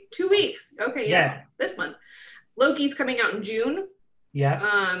 weeks. 2 weeks. Okay, yeah. This month. Loki's coming out in June. Yeah.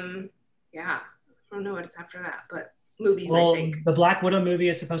 Yeah. I don't know what's after that, but movies, I think. The Black Widow movie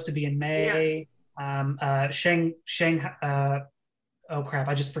is supposed to be in May. Oh crap,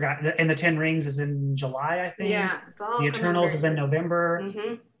 I just forgot. And the 10 Rings is in July, I think. Yeah, it's all The Eternals is in November.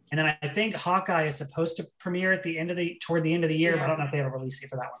 Mm-hmm. And then I think Hawkeye is supposed to premiere at toward the end of the year, but I don't know if they have a release date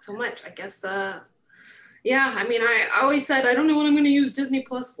for that one. So much, I guess. Yeah, I mean, I always said I don't know what I'm going to use Disney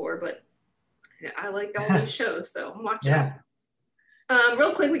Plus for, but I like all these shows, so I'm watching them.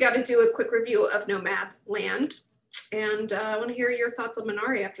 Real quick, we got to do a quick review of Nomadland, and I want to hear your thoughts on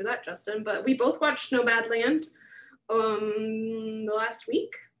Minari after that, Justin. But we both watched Nomadland the last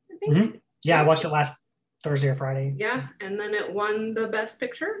week, I think. Mm-hmm. Yeah, I watched it last Thursday or Friday. Yeah, and then it won the Best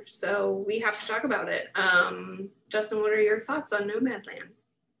Picture, so we have to talk about it. Justin, what are your thoughts on Nomadland?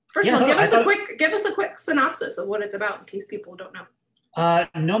 First of all, give us a quick synopsis of what it's about in case people don't know.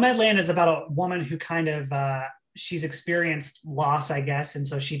 Nomadland is about a woman who kind of she's experienced loss, I guess, and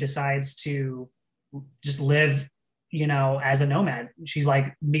so she decides to just live, as a nomad. She's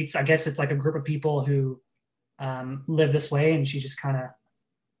like meets, I guess it's like a group of people who live this way, and she just kind of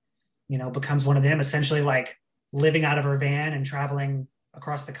becomes one of them, essentially like living out of her van and traveling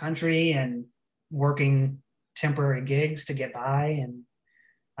across the country and working temporary gigs to get by.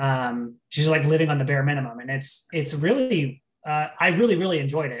 And she's like living on the bare minimum. And it's really, I really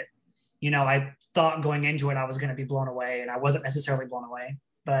enjoyed it. I thought going into it, I was going to be blown away, and I wasn't necessarily blown away,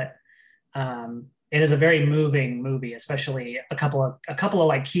 but it is a very moving movie, especially a couple of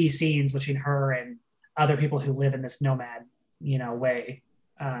like key scenes between her and other people who live in this nomad, way.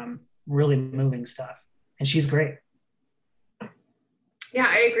 Really moving stuff, and she's great. Yeah,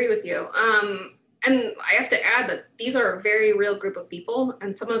 I agree with you. And I have to add that these are a very real group of people,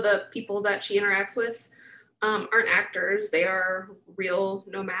 and some of the people that she interacts with aren't actors. They are real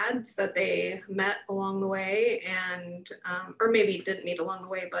nomads that they met along the way, and or maybe didn't meet along the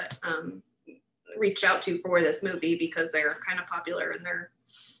way, but reached out to for this movie because they're kind of popular in their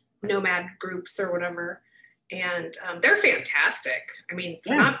nomad groups or whatever. And they're fantastic. I mean,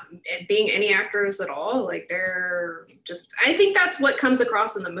 for not being any actors at all, like they're just, I think that's what comes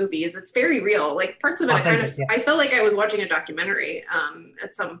across in the movie is it's very real. Like parts of it, I felt like I was watching a documentary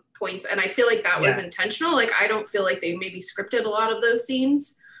at some points. And I feel like that was intentional. Like, I don't feel like they maybe scripted a lot of those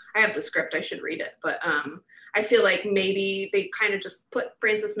scenes. I have the script, I should read it. But I feel like maybe they kind of just put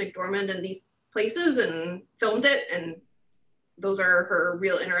Frances McDormand in these places and filmed it, and those are her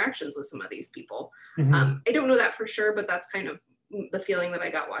real interactions with some of these people. Mm-hmm. I don't know that for sure, but that's kind of the feeling that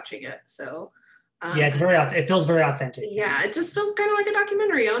I got watching it. So it feels very authentic. Yeah, it just feels kind of like a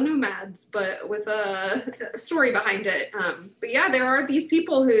documentary on nomads, but with a story behind it. But yeah, there are these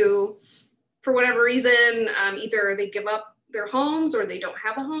people who, for whatever reason, either they give up their homes or they don't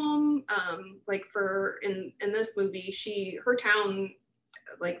have a home. Like in this movie, her town,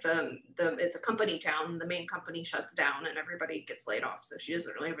 like it's a company town, the main company shuts down and everybody gets laid off, so she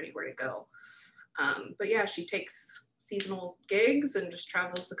doesn't really have anywhere to go. But yeah, she takes seasonal gigs and just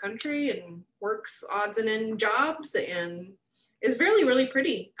travels the country and works odds and end jobs, and is really, really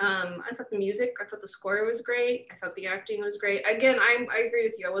pretty. I thought the score was great. I thought the acting was great. Again, I agree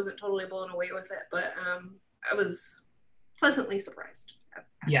with you. I wasn't totally blown away with it, but I was pleasantly surprised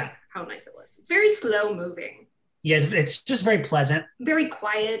at how nice it was. It's very slow moving. Yes, it's just very pleasant. Very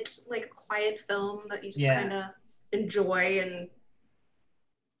quiet, like a quiet film that you just kind of enjoy, and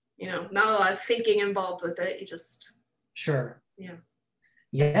not a lot of thinking involved with it. You just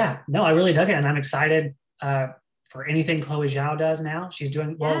No, I really dug it, and I'm excited for anything Chloe Zhao does now. She's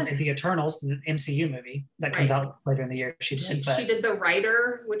doing in the Eternals, the MCU movie that comes out later in the year. She did The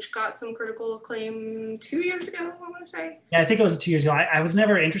Writer, which got some critical acclaim 2 years ago, I want to say. Yeah, I think it was 2 years ago. I was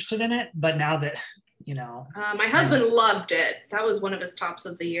never interested in it, but now that you know. My husband loved it. That was one of his tops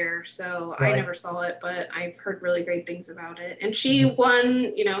of the year. So I never saw it, but I've heard really great things about it. And she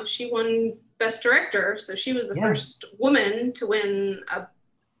won, she won Best Director. So she was the first woman to win a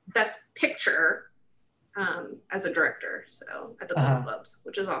Best Picture as a director. So at the Golden Globes,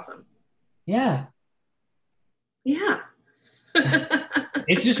 which is awesome. Yeah. Yeah.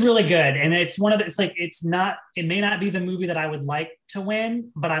 It's just really good. And it's it may not be the movie that I would like to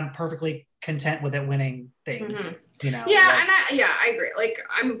win, but I'm perfectly content with it winning things, Yeah, I agree. Like,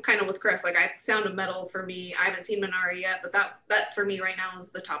 I'm kind of with Chris. Like, Sound of Metal for me, I haven't seen Minari yet, but that for me right now is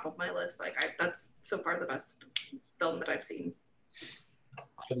the top of my list. Like, that's so far the best film that I've seen.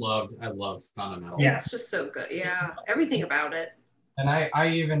 I love Sound of Metal. Yeah. It's just so good. Yeah, everything about it. And I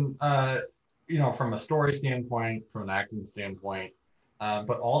even, from a story standpoint, from an acting standpoint,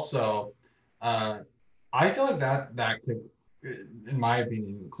 but also, I feel like that could, in my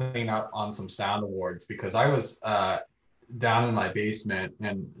opinion, clean up on some sound awards, because I was down in my basement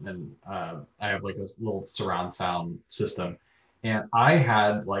and I have like this little surround sound system, and I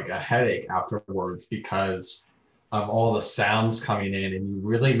had like a headache afterwards because of all the sounds coming in, and it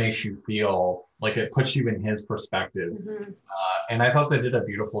really makes you feel like it puts you in his perspective. And I thought they did a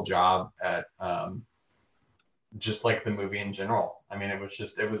beautiful job at just like the movie in general. I mean, it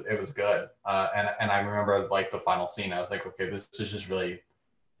was good. And I remember like the final scene, I was like, okay, this is just really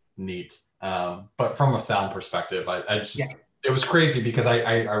neat. But from a sound perspective, it was crazy because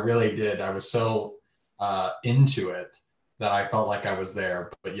I really did. I was so into it that I felt like I was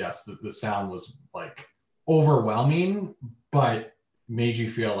there. But yes, the sound was like overwhelming, but made you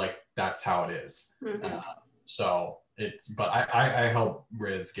feel like that's how it is. But I hope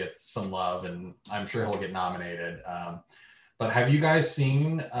Riz gets some love, and I'm sure he'll get nominated. But have you guys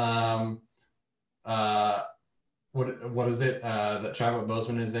seen what is it that Chadwick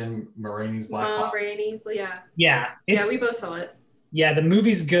Boseman is in, Ma Rainey's Black Hawk? Yeah, we both saw it. Yeah, the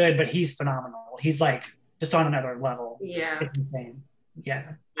movie's good, but he's phenomenal. He's like just on another level. Yeah, it's insane. Yeah,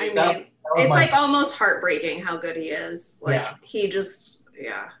 I mean, it's like almost heartbreaking how good he is. Like he just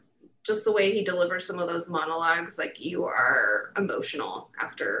the way he delivers some of those monologues, like you are emotional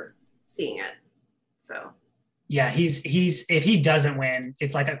after seeing it. So yeah, he's if he doesn't win,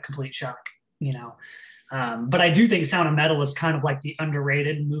 it's like a complete shock, but I do think Sound of Metal is kind of like the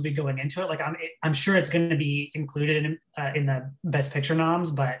underrated movie going into it. Like I'm sure it's going to be included in the Best Picture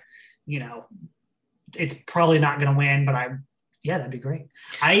noms, but it's probably not going to win. But that'd be great.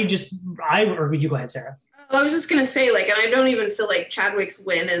 Or you go ahead, Sarah. I was just gonna say, like, and I don't even feel like Chadwick's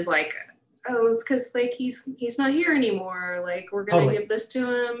win is like, oh, it's because like he's not here anymore. Like, we're gonna give this to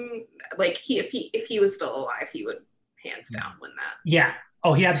him. Like, if he was still alive, he would hands down win that. Yeah.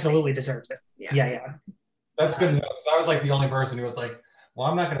 Oh, he absolutely deserves it. Yeah. That's good enough. I was like the only person who was like, well,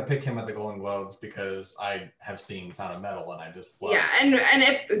 I'm not gonna pick him at the Golden Globes because I have seen Sound of Metal and I just love it. And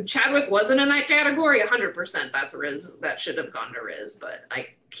if Chadwick wasn't in that category, 100% that's Riz. That should have gone to Riz. But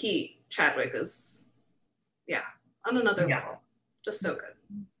like Chadwick is. Yeah, on another level. Just so good.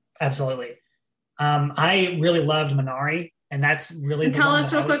 Absolutely. I really loved Minari, and that's really. And tell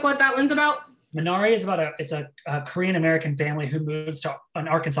us real quick what that one's about. Minari is about a Korean American family who moves to an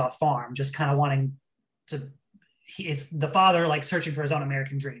Arkansas farm, just kind of wanting to. It's the father like searching for his own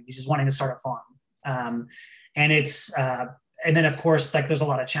American dream. He's just wanting to start a farm, and it's and then of course like there's a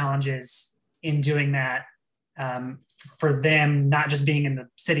lot of challenges in doing that for them, not just being in the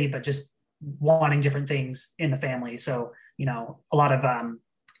city, but just wanting different things in the family. So, a lot of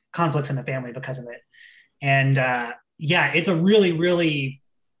conflicts in the family because of it. And it's a really, really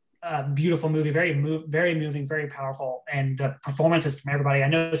beautiful movie, very moving, very powerful. And the performances from everybody. I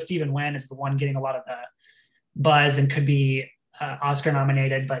know Stephen Wen is the one getting a lot of the buzz and could be Oscar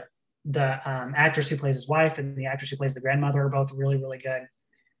nominated, but the actress who plays his wife and the actress who plays the grandmother are both really, really good.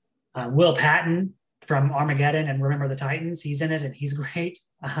 Will Patton from Armageddon and Remember the Titans, he's in it and he's great.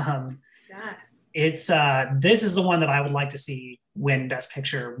 It's this is the one that I would like to see win Best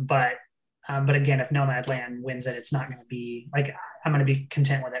Picture, but again, if Nomadland wins it, it's not going to be like I'm going to be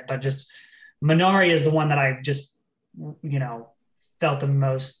content with it. But just Minari is the one that I just felt the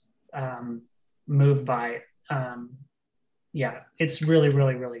most moved by. It's really,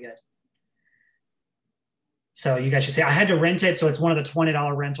 really, really good. So you guys should see. I had to rent it, so it's one of the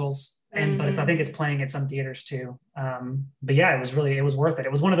 $20 rentals. But I think it's playing at some theaters too. But yeah, it was worth it.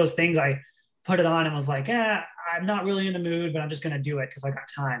 It was one of those things I put it on and was like, I'm not really in the mood, but I'm just going to do it because I got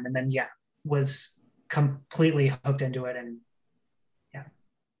time. And then, was completely hooked into it. And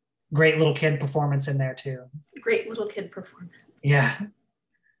great little kid performance in there too. Great little kid performance. Yeah.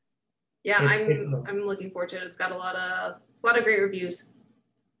 Yeah, I'm looking forward to it. It's got a lot of great reviews.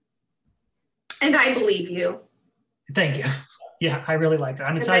 And I believe you. Thank you. Yeah, I really liked it.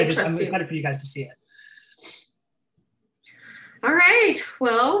 I'm excited for you guys to see it. All right.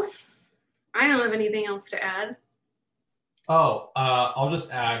 Well, I don't have anything else to add. Oh, I'll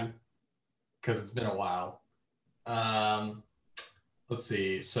just add, because it's been a while. Let's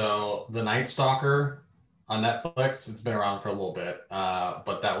see. So The Night Stalker on Netflix, it's been around for a little bit,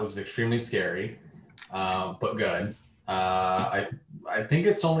 but that was extremely scary, but good. I think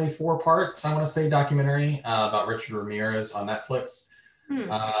it's only 4 parts, I want to say, documentary about Richard Ramirez on Netflix.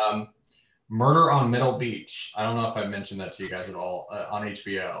 Murder on Middle Beach. I don't know if I mentioned that to you guys at all, on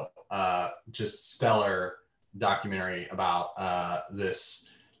HBO. Just stellar documentary about this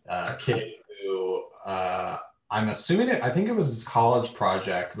kid who I'm assuming I think it was his college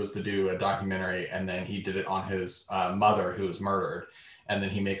project was to do a documentary, and then he did it on his mother who was murdered, and then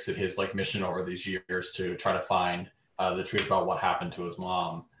he makes it his like mission over these years to try to find the truth about what happened to his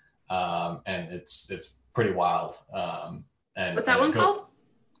mom, and it's pretty wild. And what's that one called?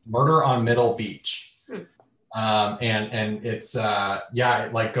 Murder on Middle Beach. And it's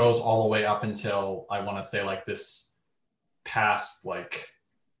it like goes all the way up until I want to say like this past like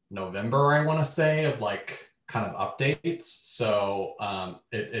November, I want to say, of like kind of updates. So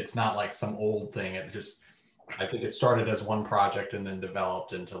it's not like some old thing. It just, I think it started as one project and then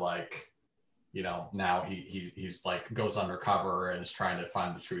developed into like, you know, now he's like goes undercover and is trying to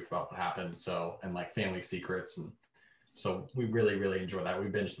find the truth about what happened. So, and like family secrets. And so we really, really enjoy that. We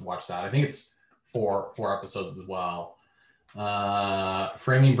binged watched that. I think it's four episodes as well.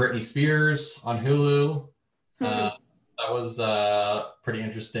 Framing Britney Spears on Hulu. That was pretty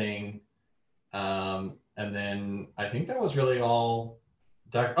interesting. And then I think that was really all.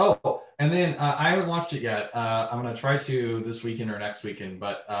 And then I haven't watched it yet. I'm going to try to this weekend or next weekend,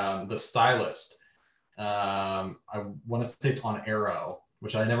 but The Stylist. I want to say it's on Arrow,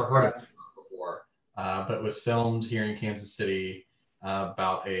 which I never heard of before, but it was filmed here in Kansas City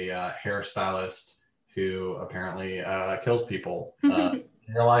about a hairstylist who apparently kills people in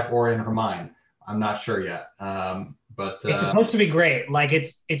her life or in her mind. I'm not sure yet. But it's supposed to be great. Like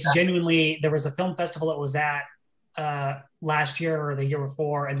it's genuinely, there was a film festival it was at last year or the year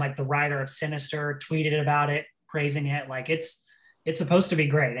before, and like the writer of Sinister tweeted about it, praising it. Like it's supposed to be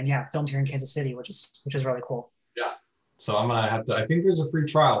great. And yeah, filmed here in Kansas City, which is really cool. Yeah. So I'm gonna have to, I think there's a free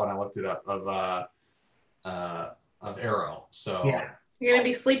trial when I looked it up of Arrow. So yeah. You're gonna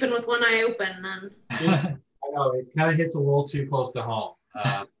be sleeping with one eye open then. I know it kind of hits a little too close to home.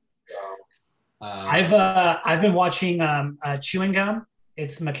 I've been watching Chewing Gum.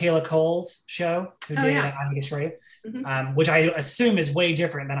 It's Michaela Cole's show, who did I May Destroy You, which I assume is way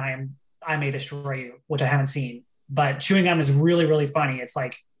different than I May Destroy You, which I haven't seen. But Chewing Gum is really, really funny. It's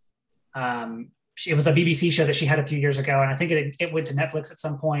like it was a BBC show that she had a few years ago, and I think it went to Netflix at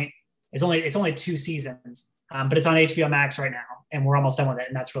some point. It's only 2 seasons, but it's on HBO Max right now, and we're almost done with it,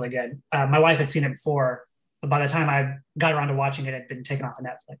 and that's really good. My wife had seen it before, but by the time I got around to watching it, it had been taken off of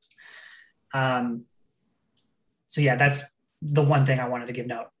Netflix. So yeah, that's the one thing I wanted to give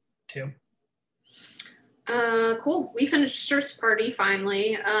note to. Cool. We finished Search Party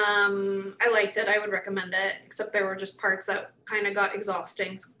finally. I liked it. I would recommend it, except there were just parts that kind of got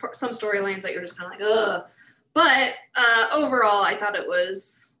exhausting. Some storylines that you're just kind of like, ugh. But overall, I thought it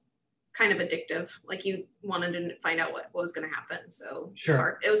was kind of addictive. Like you wanted to find out what was going to happen. So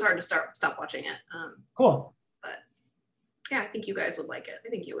sure. It was hard to stop watching it. Cool. But yeah, I think you guys would like it. I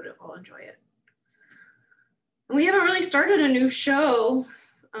think you would all enjoy it. We haven't really started a new show.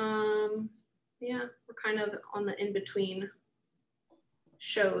 Yeah, we're kind of on the in-between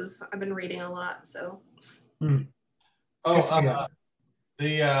shows. I've been reading a lot, so. I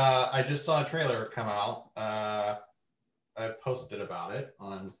just saw a trailer come out. I posted about it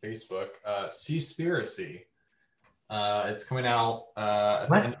on Facebook. Seaspiracy. It's coming out at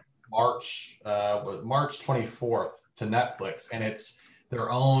the end of March 24th to Netflix, and it's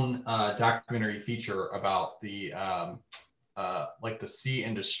their own documentary feature about the like the sea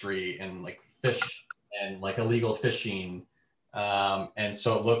industry and like fish and like illegal fishing, and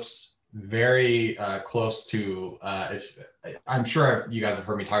so it looks very close to I'm sure you guys have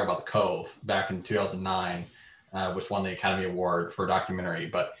heard me talk about The Cove back in 2009, which won the Academy Award for documentary,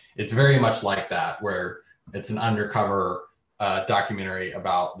 but it's very much like that, where it's an undercover documentary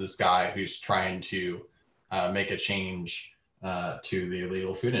about this guy who's trying to make a change to the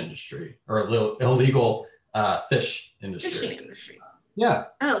illegal food industry or illegal fish industry. Fishing industry. Yeah.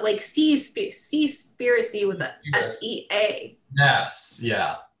 Oh, like Seaspiracy with a SEA. Yes.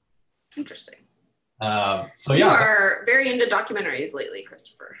 Yeah. Interesting. So you are very into documentaries lately,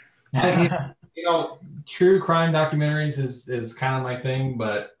 Christopher. You know, true crime documentaries is kind of my thing,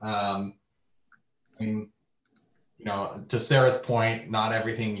 but I mean, to Sarah's point, not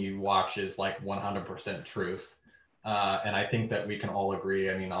everything you watch is like 100% truth. And I think that we can all agree.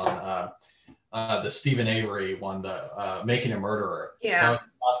 I mean, on the Stephen Avery one, the Making a Murderer. Yeah. That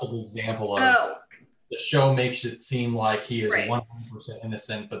was a classic example of the show makes it seem like he is 100%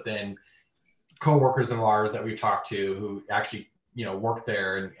 innocent, but then coworkers of ours that we talked to who actually, worked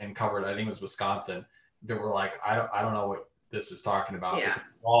there and covered, I think it was Wisconsin, they were like, I don't know what this is talking about. Yeah. We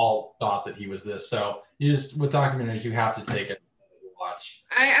all thought that he was this. So with documentaries, you have to take it to watch.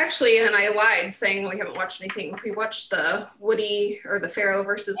 I lied saying we haven't watched anything. We watched the Woody or the Pharaoh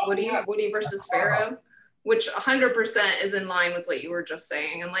versus Woody, yes. Woody versus Pharaoh, which 100% is in line with what you were just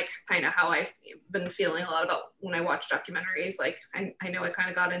saying, and like kind of how I've been feeling a lot about when I watch documentaries. Like I know I kind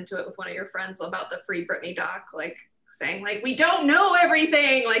of got into it with one of your friends about the Free Britney doc, like saying like we don't know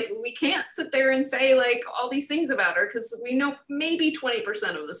everything, like we can't sit there and say like all these things about her because we know maybe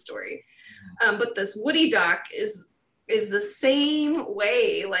 20% of the story. But this Woody doc is the same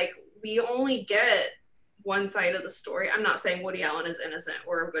way. Like we only get one side of the story. I'm not saying Woody Allen is innocent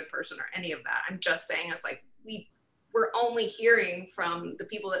or a good person or any of that. I'm just saying it's like we're only hearing from the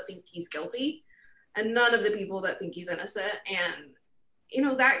people that think he's guilty and none of the people that think he's innocent. And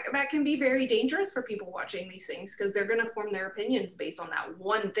that can be very dangerous for people watching these things because they're going to form their opinions based on that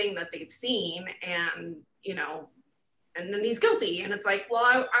one thing that they've seen, and and then he's guilty. And it's like,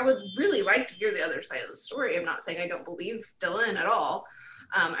 well, I would really like to hear the other side of the story. I'm not saying I don't believe Dylan at all.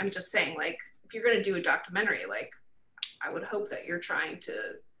 I'm just saying, like, if you're going to do a documentary, like, I would hope that you're trying to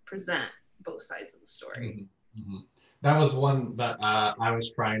present both sides of the story. Mm-hmm. That was one that I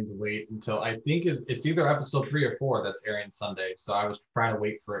was trying to wait until I think it's either episode 3 or 4 that's airing Sunday. So I was trying to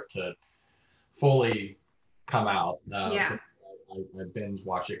wait for it to fully come out. Yeah. I binge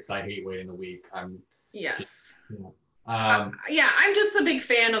watch it because I hate waiting a week. Yes. I'm just a big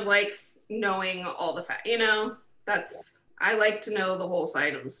fan of like knowing all the facts. I like to know the whole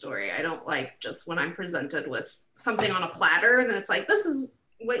side of the story. I don't like just when I'm presented with something on a platter and then it's like, this is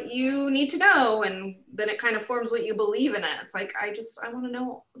what you need to know, and then it kind of forms what you believe in it. It's like I want to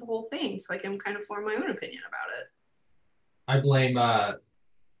know the whole thing so I can kind of form my own opinion about it. I blame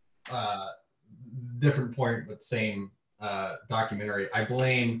different point but same documentary. I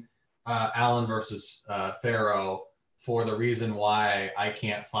blame Allen versus Pharaoh for the reason why I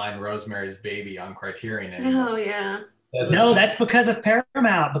can't find Rosemary's Baby on Criterion anymore. Oh yeah. No, that's because of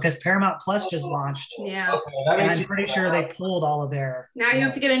Paramount, because Paramount Plus just launched. Yeah. Okay, and I'm pretty sure they pulled all of their. Now you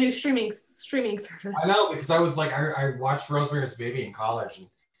have to get a new streaming service. I know, because I was like, I watched Rosemary's Baby in college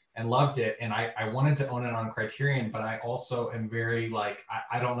and loved it. And I wanted to own it on Criterion, but I also am very like,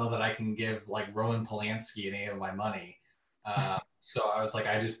 I don't know that I can give like Roman Polanski any of my money. So I was like,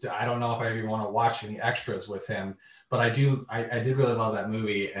 I don't know if I even want to watch any extras with him, but I did really love that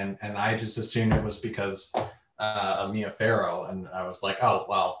movie. And I just assumed it was because of Mia Farrow, and I was like, oh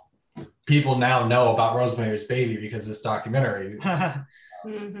well, people now know about Rosemary's Baby because of this documentary.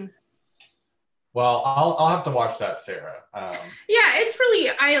 Mm-hmm. Well, I'll have to watch that, Sarah. Yeah, it's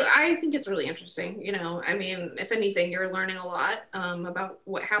really I think it's really interesting. I mean, if anything, you're learning a lot about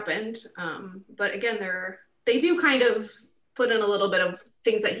what happened. But again, they do kind of put in a little bit of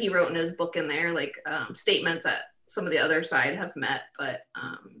things that he wrote in his book in there, like statements that some of the other side have met. But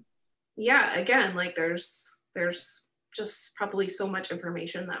yeah, again, like there's just probably so much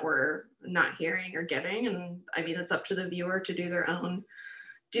information that we're not hearing or getting. And I mean, it's up to the viewer to do their own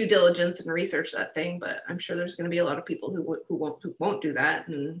due diligence and research that thing. But I'm sure there's going to be a lot of people who won't do that.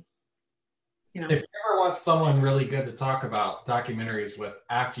 And, if you ever want someone really good to talk about documentaries with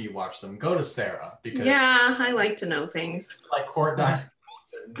after you watch them, go to Sarah, because I like to know things like court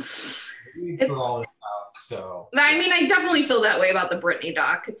documents. And all this out, so I mean, I definitely feel that way about the Britney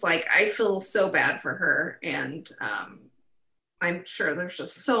doc. It's like I feel so bad for her, and I'm sure there's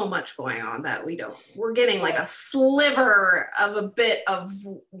just so much going on that we're getting like a sliver of a bit of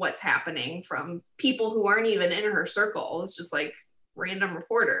what's happening from people who aren't even in her circle. It's just like random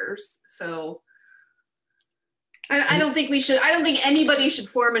reporters. So I don't think anybody should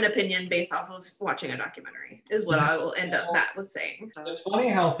form an opinion based off of watching a documentary, is what I will end up with saying. It's funny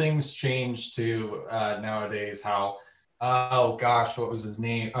how things change too nowadays. How, oh gosh, what was his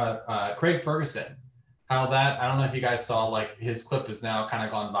name? Craig Ferguson. How that, I don't know if you guys saw, like his clip has now kind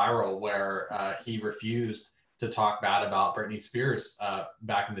of gone viral where he refused to talk bad about Britney Spears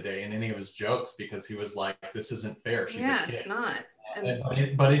back in the day in any of his jokes because he was like, this isn't fair. She's a kid. It's not.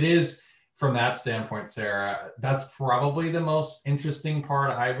 But it is, from that standpoint, Sarah, that's probably the most interesting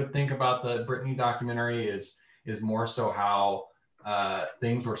part I would think about the Britney documentary is more so how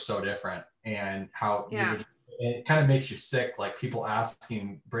things were so different and how you would it kind of makes you sick. Like people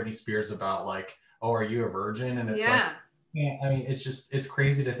asking Britney Spears about like, oh, are you a virgin? And it's like, yeah, I mean, it's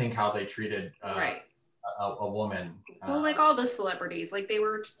crazy to think how they treated right. a woman. Well, like all the celebrities, like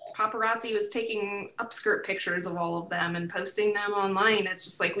paparazzi was taking upskirt pictures of all of them and posting them online. It's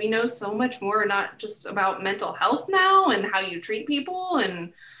just like, we know so much more, not just about mental health now and how you treat people.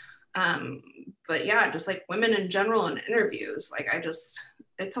 And, but yeah, just like women in general in interviews, like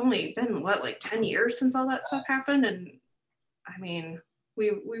it's only been like 10 years since all that stuff happened. And I mean, we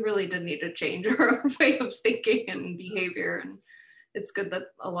really did need to change our way of thinking and behavior. And it's good that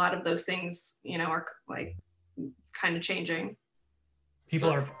a lot of those things, are like kind of changing. People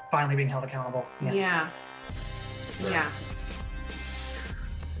are finally being held accountable. Yeah.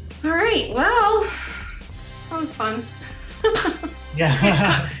 All right. Well, that was fun.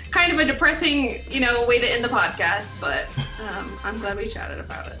 Yeah. Kind of a depressing, way to end the podcast, but I'm glad we chatted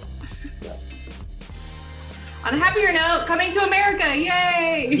about it. Yeah. On a happier note, Coming to America,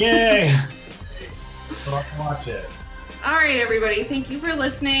 yay! Yay! So I can watch it. All right, everybody. Thank you for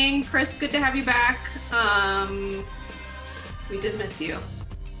listening. Chris, good to have you back. We did miss you.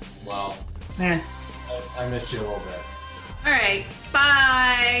 Well, I missed you a little bit. All right.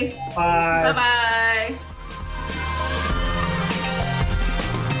 Bye. Bye. Bye-bye.